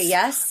 Yes. Cherry,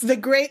 yes? The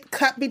great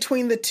cut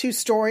between the two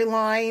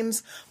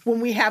storylines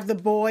when we have the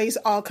boys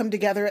all come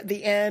together at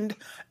the end.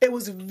 It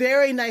was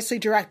very nicely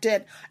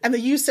directed. And the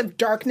use of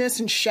darkness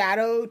and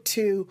shadow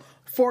to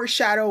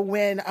foreshadow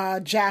when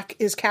Jack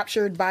is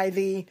captured by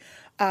the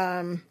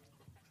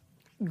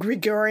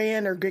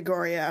Gregorian or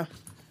Gregoria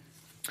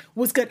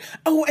was good.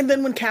 Oh, and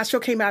then when Castro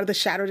came out of the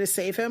shadow to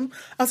save him,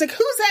 I was like,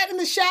 who's that in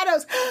the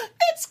shadows?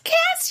 It's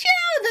Castro!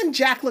 And then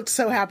Jack looked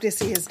so happy to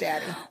see his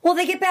daddy. Well,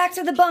 they get back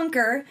to the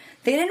bunker.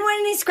 They didn't win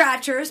any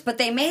scratchers, but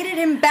they made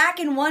it back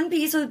in one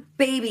piece with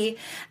baby.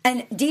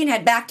 And Dean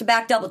had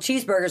back-to-back double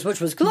cheeseburgers,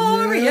 which was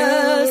glorious.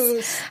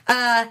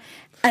 Yes.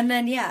 And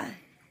then,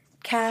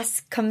 Cass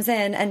comes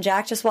in, and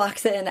Jack just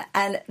walks in.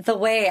 And the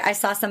way, I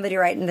saw somebody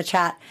write in the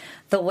chat,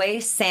 the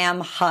way Sam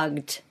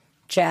hugged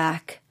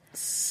Jack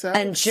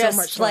and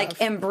just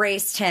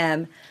embraced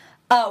him.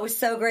 Oh, it was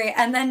so great.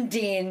 And then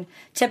Dean,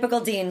 typical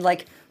Dean,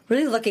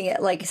 really looking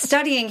at,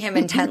 studying him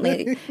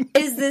intently.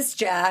 Is this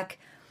Jack?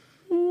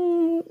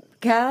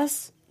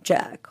 Cass?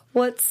 Jack.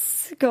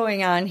 What's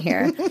going on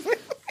here?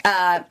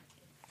 And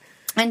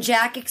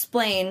Jack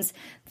explains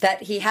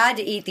that he had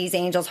to eat these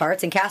angels'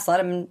 hearts, and Cass let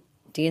him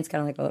Dean's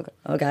kind of like,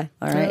 okay,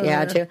 all right,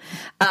 yeah, too.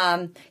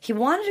 He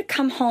wanted to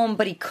come home,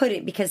 but he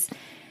couldn't because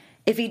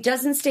if he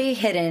doesn't stay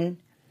hidden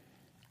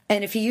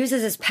and if he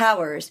uses his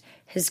powers,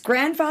 his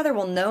grandfather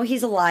will know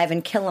he's alive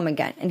and kill him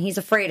again, and he's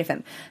afraid of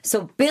him.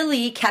 So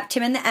Billie kept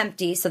him in the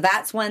empty, so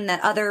that's when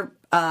that other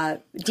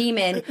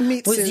demon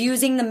was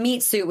using the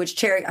meat suit, which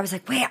Cherry, I was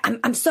like, wait,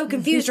 I'm so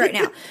confused right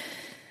now.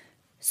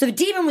 So the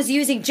demon was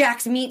using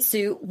Jack's meat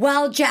suit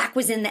while Jack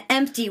was in the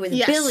empty with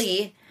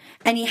Billie,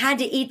 and he had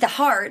to eat the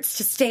hearts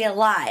to stay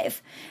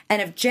alive.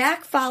 And if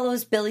Jack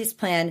follows Billie's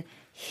plan,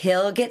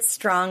 he'll get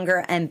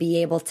stronger and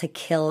be able to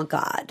kill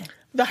God.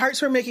 The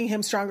hearts were making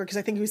him stronger because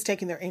I think he was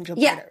taking their angel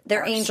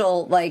their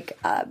angel,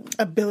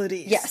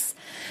 abilities. Yes.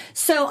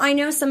 So I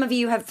know some of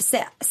you have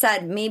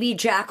said maybe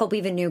Jack will be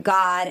the new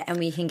God, and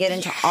we can get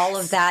into all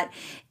of that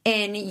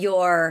in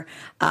your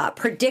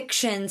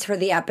predictions for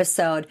the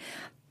episode.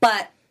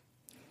 But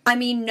I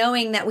mean,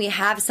 knowing that we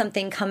have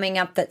something coming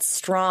up that's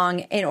strong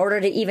in order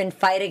to even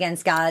fight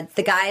against God,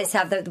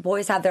 the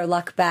boys have their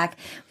luck back.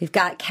 We've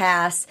got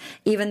Cass,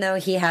 even though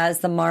he has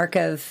the mark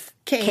of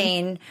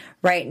Cain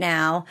right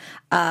now.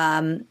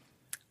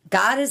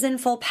 God is in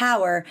full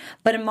power,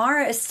 but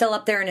Amara is still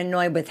up there and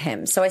annoyed with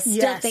him. So I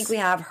still think we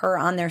have her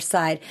on their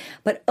side.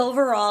 But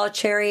overall,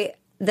 Cherry,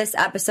 this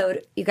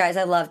episode, you guys,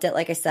 I loved it.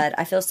 Like I said,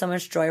 I feel so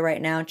much joy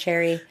right now,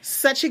 Cherry.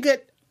 Such a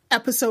good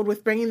episode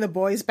with bringing the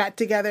boys back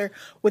together,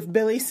 with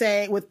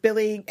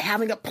Billie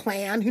having a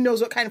plan. Who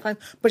knows what kind of plan?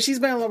 But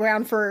they've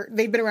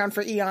been around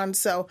for eons.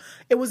 So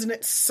it was an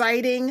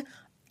exciting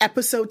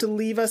episode to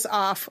leave us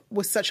off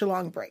with such a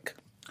long break.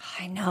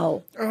 I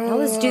know.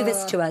 Let's do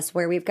this to us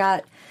where we've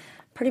got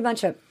pretty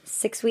much a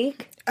 6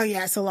 week. Oh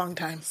yeah, it's a long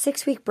time.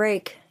 6 week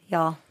break,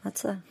 y'all.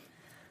 That's a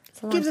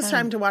long Gives us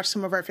time to watch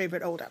some of our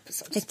favorite old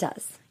episodes. It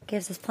does.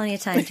 Gives us plenty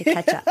of time to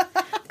catch up.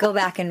 Go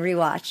back and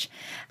rewatch.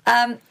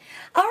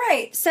 All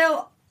right,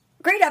 so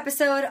great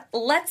episode.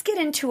 Let's get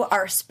into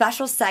our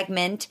special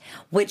segment,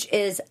 which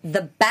is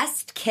the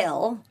best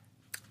kill.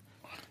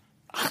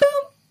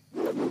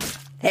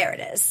 There it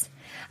is.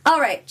 All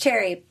right,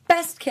 Cherry,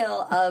 best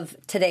kill of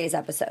today's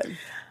episode.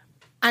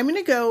 I'm going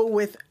to go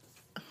with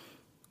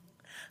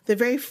the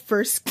very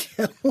first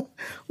kill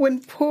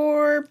when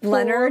poor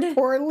Leonard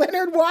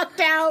walked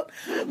out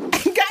and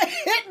got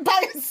hit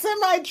by a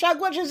semi-truck,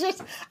 which is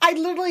just, I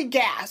literally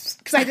gasped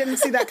because I didn't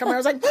see that coming. I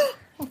was like,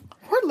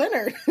 poor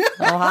Leonard.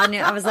 I knew.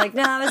 I was like,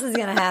 no, this is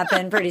going to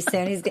happen pretty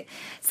soon. He's got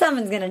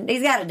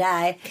to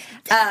die.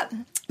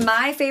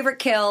 My favorite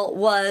kill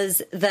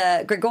was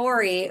the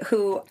Grigori,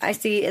 who I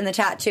see in the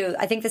chat too.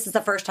 I think this is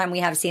the first time we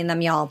have seen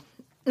them, y'all.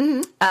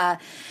 Mm-hmm.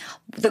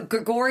 The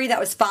Grigori that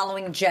was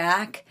following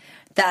Jack,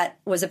 that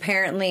was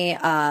apparently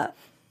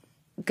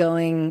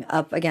going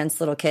up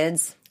against little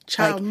kids.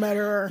 Child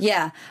murderer.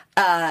 Yeah.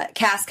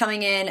 Cass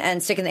coming in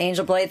and sticking the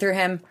angel blade through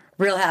him.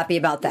 Real happy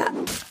about that.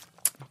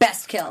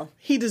 Best kill.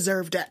 He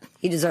deserved it.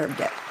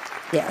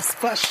 Yes.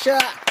 For sure.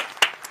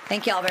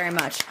 Thank y'all very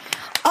much.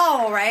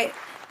 All right.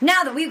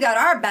 Now that we've got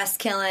our best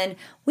killing,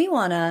 we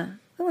want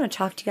to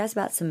talk to you guys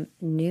about some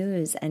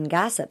news and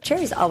gossip.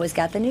 Cherry's always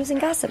got the news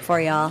and gossip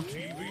for y'all.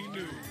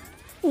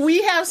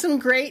 We have some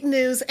great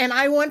news, and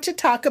I want to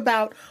talk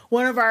about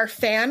one of our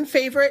fan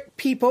favorite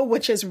people,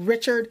 which is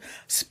Richard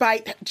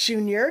Speight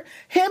Jr.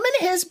 Him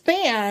and his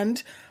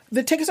band,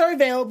 the tickets are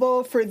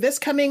available for this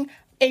coming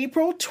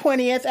April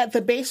 20th at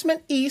the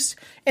Basement East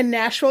in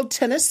Nashville,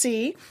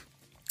 Tennessee.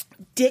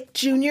 Dick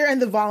Jr.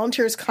 and the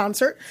Volunteers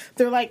concert.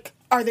 They're like,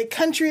 are they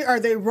country? Are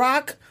they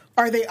rock?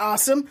 Are they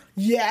awesome?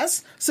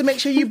 Yes. So make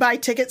sure you buy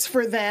tickets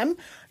for them.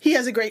 He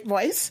has a great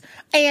voice.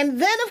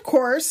 And then, of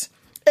course,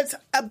 it's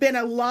been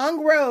a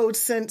long road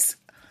since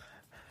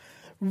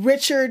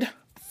Richard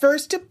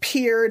first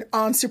appeared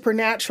on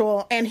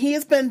Supernatural, and he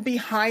has been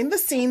behind the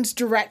scenes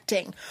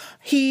directing.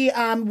 He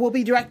will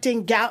be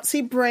directing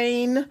Galaxy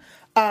Brain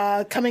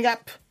coming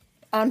up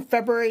on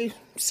February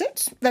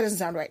 6th. That doesn't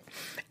sound right.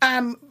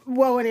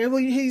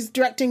 He's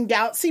directing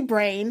Galaxy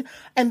Brain,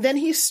 and then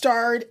he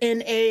starred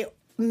in a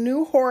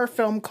new horror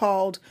film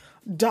called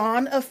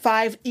Dawn of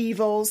Five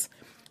Evils.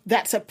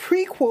 That's a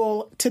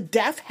prequel to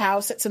Death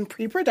House. It's in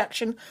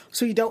pre-production,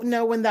 so you don't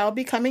know when that'll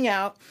be coming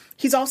out.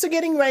 He's also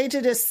getting ready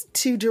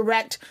to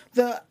direct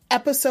an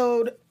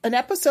episode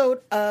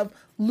of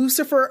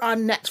Lucifer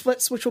on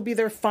Netflix, which will be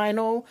their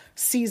final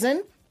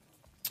season.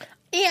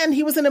 And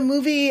he was in a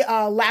movie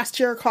last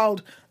year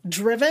called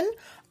Driven.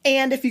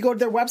 And if you go to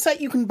their website,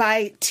 you can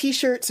buy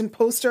T-shirts and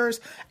posters.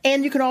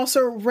 And you can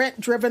also rent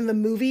Driven the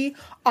movie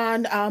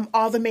on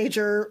all the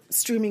major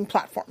streaming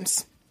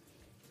platforms.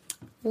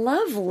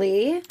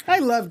 Lovely. I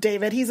love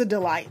David. He's a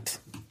delight.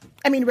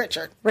 I mean,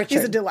 Richard.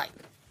 He's a delight.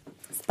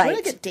 Spite. Where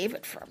did I get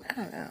David from? I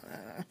don't know.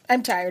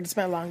 I'm tired. It's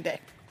been a long day.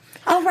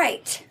 All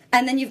right.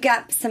 And then you've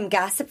got some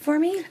gossip for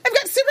me? I've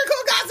got super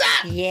cool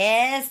gossip!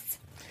 Yes.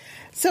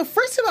 So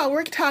first of all,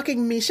 we're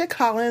talking Misha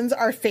Collins,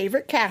 our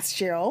favorite cast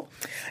Jill.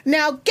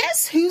 Now,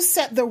 guess who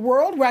set the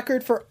world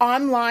record for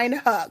online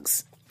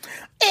hugs?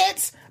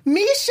 It's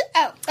Misha.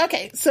 Oh,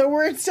 okay. So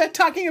we're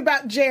talking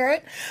about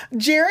Jarrett.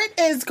 Jarrett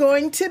is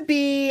going to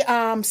be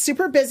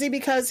super busy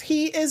because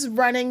he is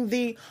running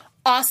the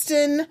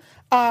Austin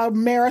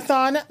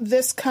marathon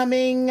this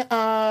coming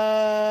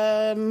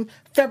February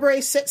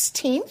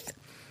 16th.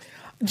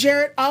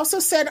 Jarrett also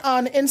said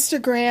on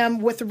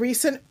Instagram with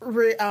recent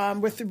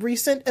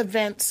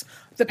events,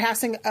 the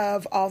passing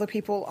of all the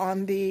people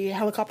on the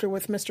helicopter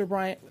with Mr.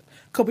 Bryant,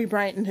 Kobe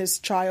Bryant and his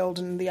child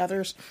and the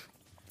others,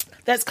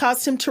 that's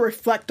caused him to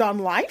reflect on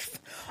life.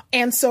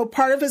 And so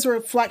part of his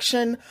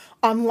reflection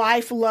on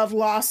life, love,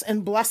 loss,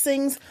 and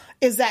blessings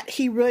is that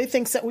he really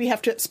thinks that we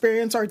have to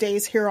experience our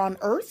days here on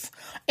earth.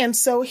 And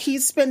so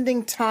he's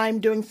spending time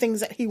doing things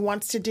that he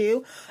wants to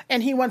do.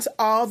 And he wants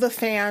all the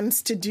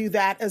fans to do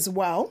that as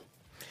well.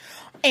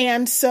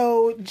 And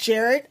so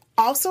Jarrett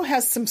also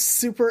has some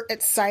super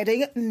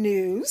exciting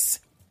news.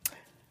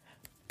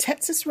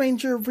 Texas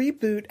Ranger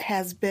reboot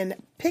has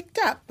been picked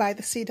up by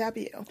the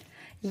CW.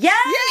 Yes!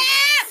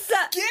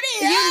 Get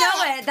it! You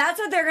know it. That's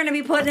what they're going to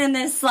be putting in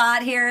this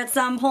slot here at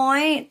some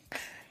point.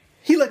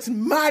 He looks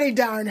mighty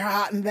darn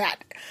hot in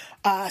that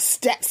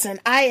Stetson.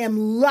 I am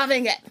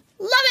loving it.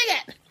 Loving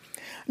it.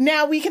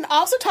 Now, we can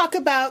also talk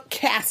about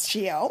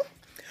Castiel,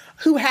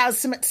 who has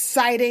some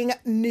exciting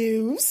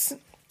news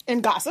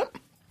and gossip.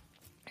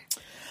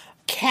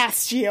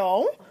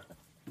 Castiel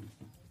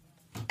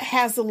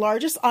has the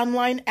largest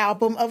online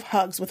album of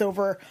hugs with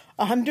over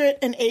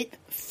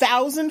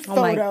 108,000 photos.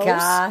 Oh my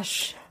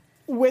gosh.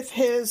 With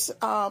his,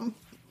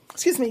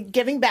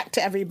 giving back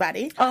to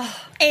everybody.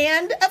 Oh.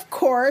 And, of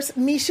course,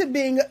 Misha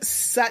being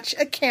such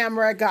a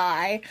camera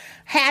guy,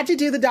 had to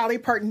do the Dolly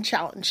Parton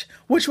challenge,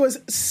 which was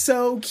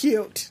so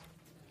cute.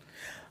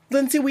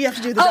 Lindsay, we have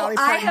to do the Dolly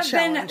Parton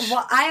challenge.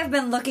 I have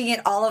been looking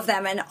at all of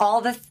them and all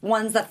the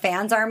ones the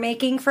fans are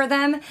making for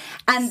them,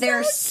 and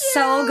they're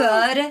so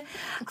good.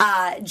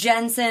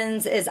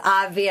 Jensen's is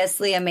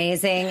obviously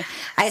amazing.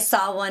 I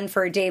saw one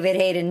for David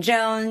Hayden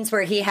Jones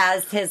where he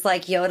has his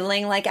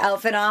yodeling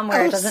outfit on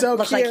where it doesn't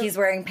look like he's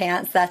wearing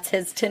pants. That's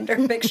his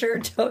Tinder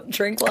picture. Don't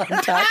drink while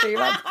I'm talking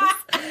about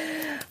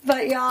this.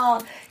 But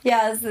y'all,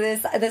 yes,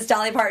 this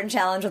Dolly Parton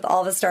challenge with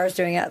all the stars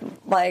doing it,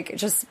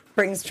 just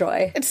brings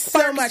joy. It's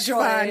so much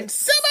fun.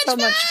 So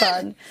much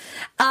fun.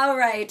 All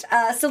right.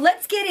 So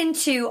let's get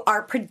into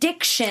our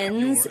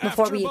predictions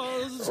before we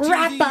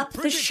wrap up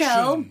the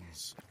show.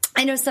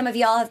 I know some of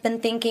y'all have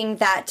been thinking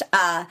that,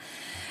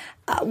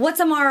 what's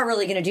Amara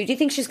really going to do? Do you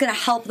think she's going to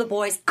help the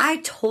boys? I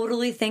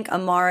totally think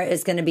Amara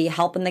is going to be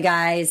helping the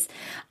guys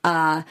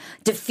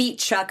defeat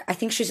Chuck. I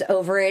think she's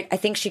over it. I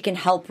think she can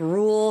help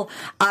rule.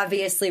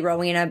 Obviously,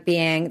 Rowena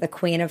being the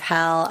queen of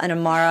hell and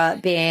Amara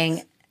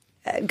being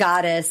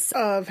goddess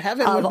of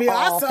heaven of would be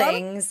all awesome.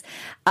 Things,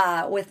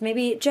 with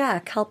maybe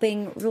Jack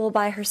helping rule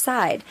by her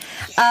side.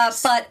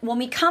 Yes. But when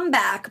we come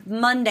back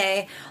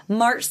Monday,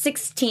 March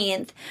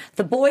 16th,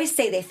 the boys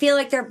say they feel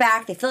like they're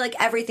back. They feel like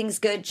everything's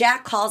good.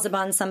 Jack calls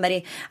upon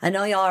somebody. I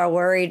know y'all are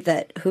worried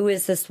that who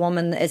is this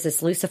woman? Is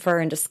this Lucifer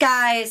in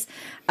disguise?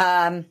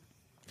 And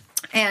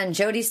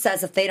Jody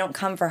says if they don't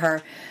come for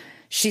her,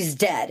 she's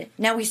dead.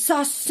 Now we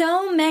saw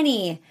so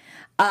many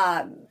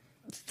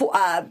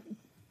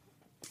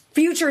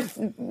future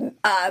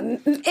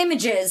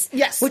images,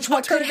 yes, which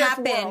what could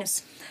happen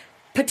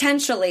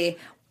potentially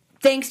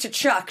thanks to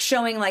Chuck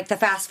showing the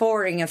fast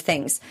forwarding of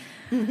things.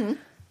 Mm-hmm.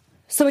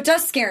 So it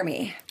does scare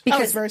me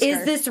because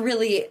is this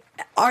really,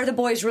 are the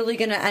boys really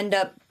going to end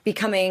up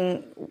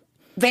becoming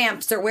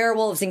vamps or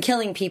werewolves and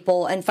killing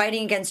people and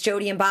fighting against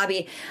Jody and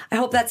Bobby? I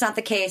hope that's not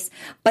the case,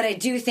 but I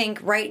do think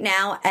right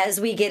now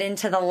as we get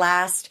into the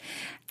last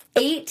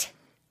eight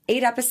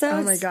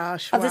episodes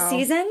of the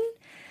season,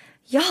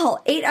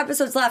 y'all, 8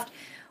 episodes left.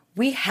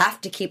 We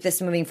have to keep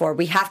this moving forward.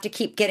 We have to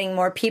keep getting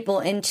more people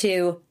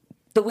into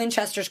the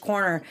Winchester's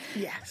corner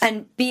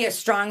and be as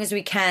strong as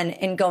we can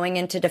in going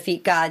in to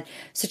defeat God.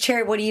 So,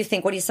 Cherry, what do you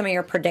think? What are some of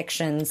your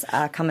predictions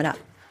coming up?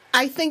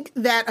 I think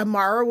that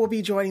Amara will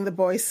be joining the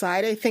boys'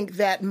 side. I think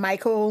that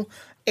Michael,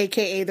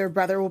 a.k.a. their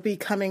brother, will be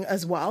coming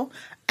as well.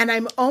 And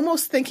I'm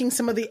almost thinking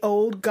some of the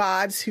old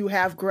gods who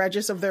have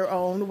grudges of their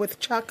own with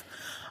Chuck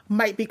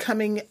might be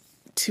coming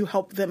to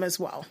help them as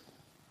well.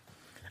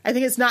 I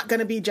think it's not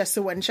going to be just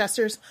the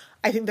Winchesters.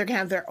 I think they're going to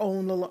have their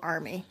own little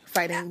army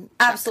fighting.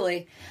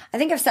 Absolutely. I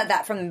think I've said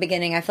that from the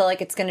beginning. I feel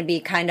like it's going to be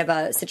kind of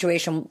a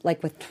situation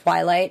like with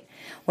Twilight,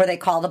 where they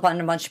called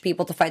upon a bunch of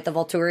people to fight the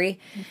Volturi.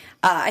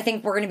 I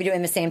think we're going to be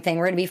doing the same thing.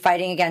 We're going to be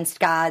fighting against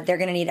God. They're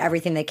going to need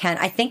everything they can.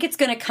 I think it's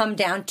going to come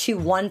down to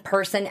one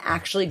person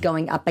actually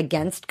going up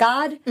against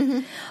God.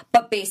 Mm-hmm.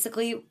 But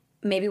basically,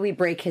 maybe we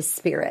break his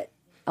spirit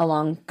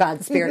along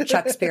God's spirit,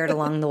 Chuck's spirit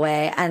along the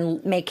way,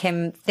 and make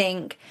him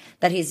think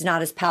that he's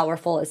not as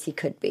powerful as he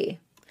could be.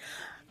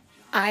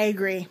 I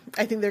agree.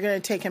 I think they're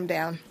going to take him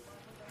down.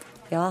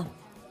 Y'all,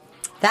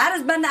 that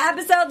has been the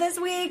episode this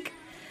week.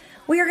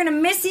 We are going to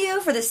miss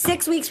you for the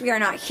 6 weeks we are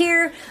not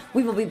here.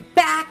 We will be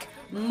back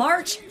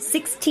March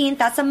 16th.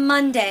 That's a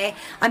Monday.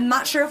 I'm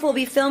not sure if we'll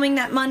be filming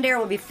that Monday or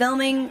we'll be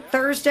filming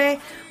Thursday.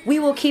 We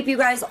will keep you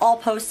guys all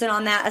posted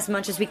on that as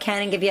much as we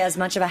can and give you as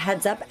much of a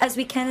heads up as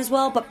we can as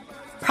well. But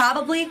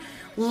probably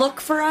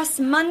look for us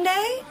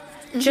Monday,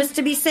 just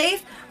to be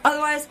safe.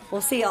 Otherwise,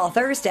 we'll see y'all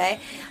Thursday.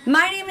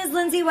 My name is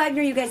Lindsay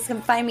Wagner. You guys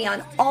can find me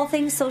on all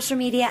things social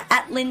media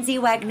at Lindsay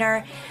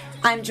Wagner.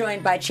 I'm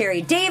joined by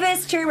Cherry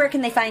Davis. Cherry, where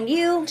can they find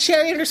you?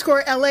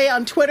 Cherry_LA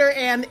on Twitter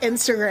and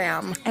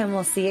Instagram. And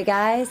we'll see you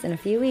guys in a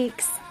few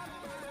weeks.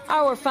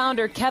 Our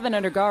founder, Kevin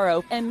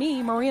Undergaro, and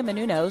me, Maria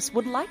Menounos,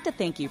 would like to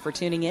thank you for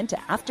tuning in to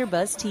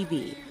AfterBuzz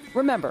TV.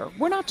 Remember,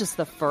 we're not just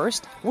the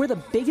first, we're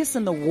the biggest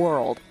in the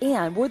world,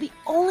 and we're the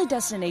only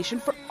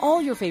destination for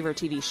all your favorite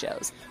TV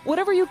shows.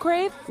 Whatever you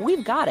crave,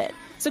 we've got it.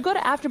 So go to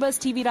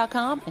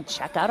AfterBuzzTV.com and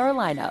check out our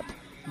lineup.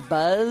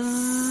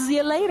 Buzz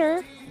you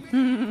later.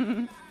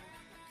 The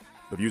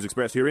views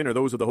expressed herein are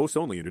those of the hosts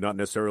only and do not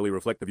necessarily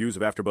reflect the views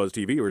of AfterBuzz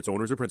TV or its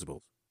owners or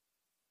principals.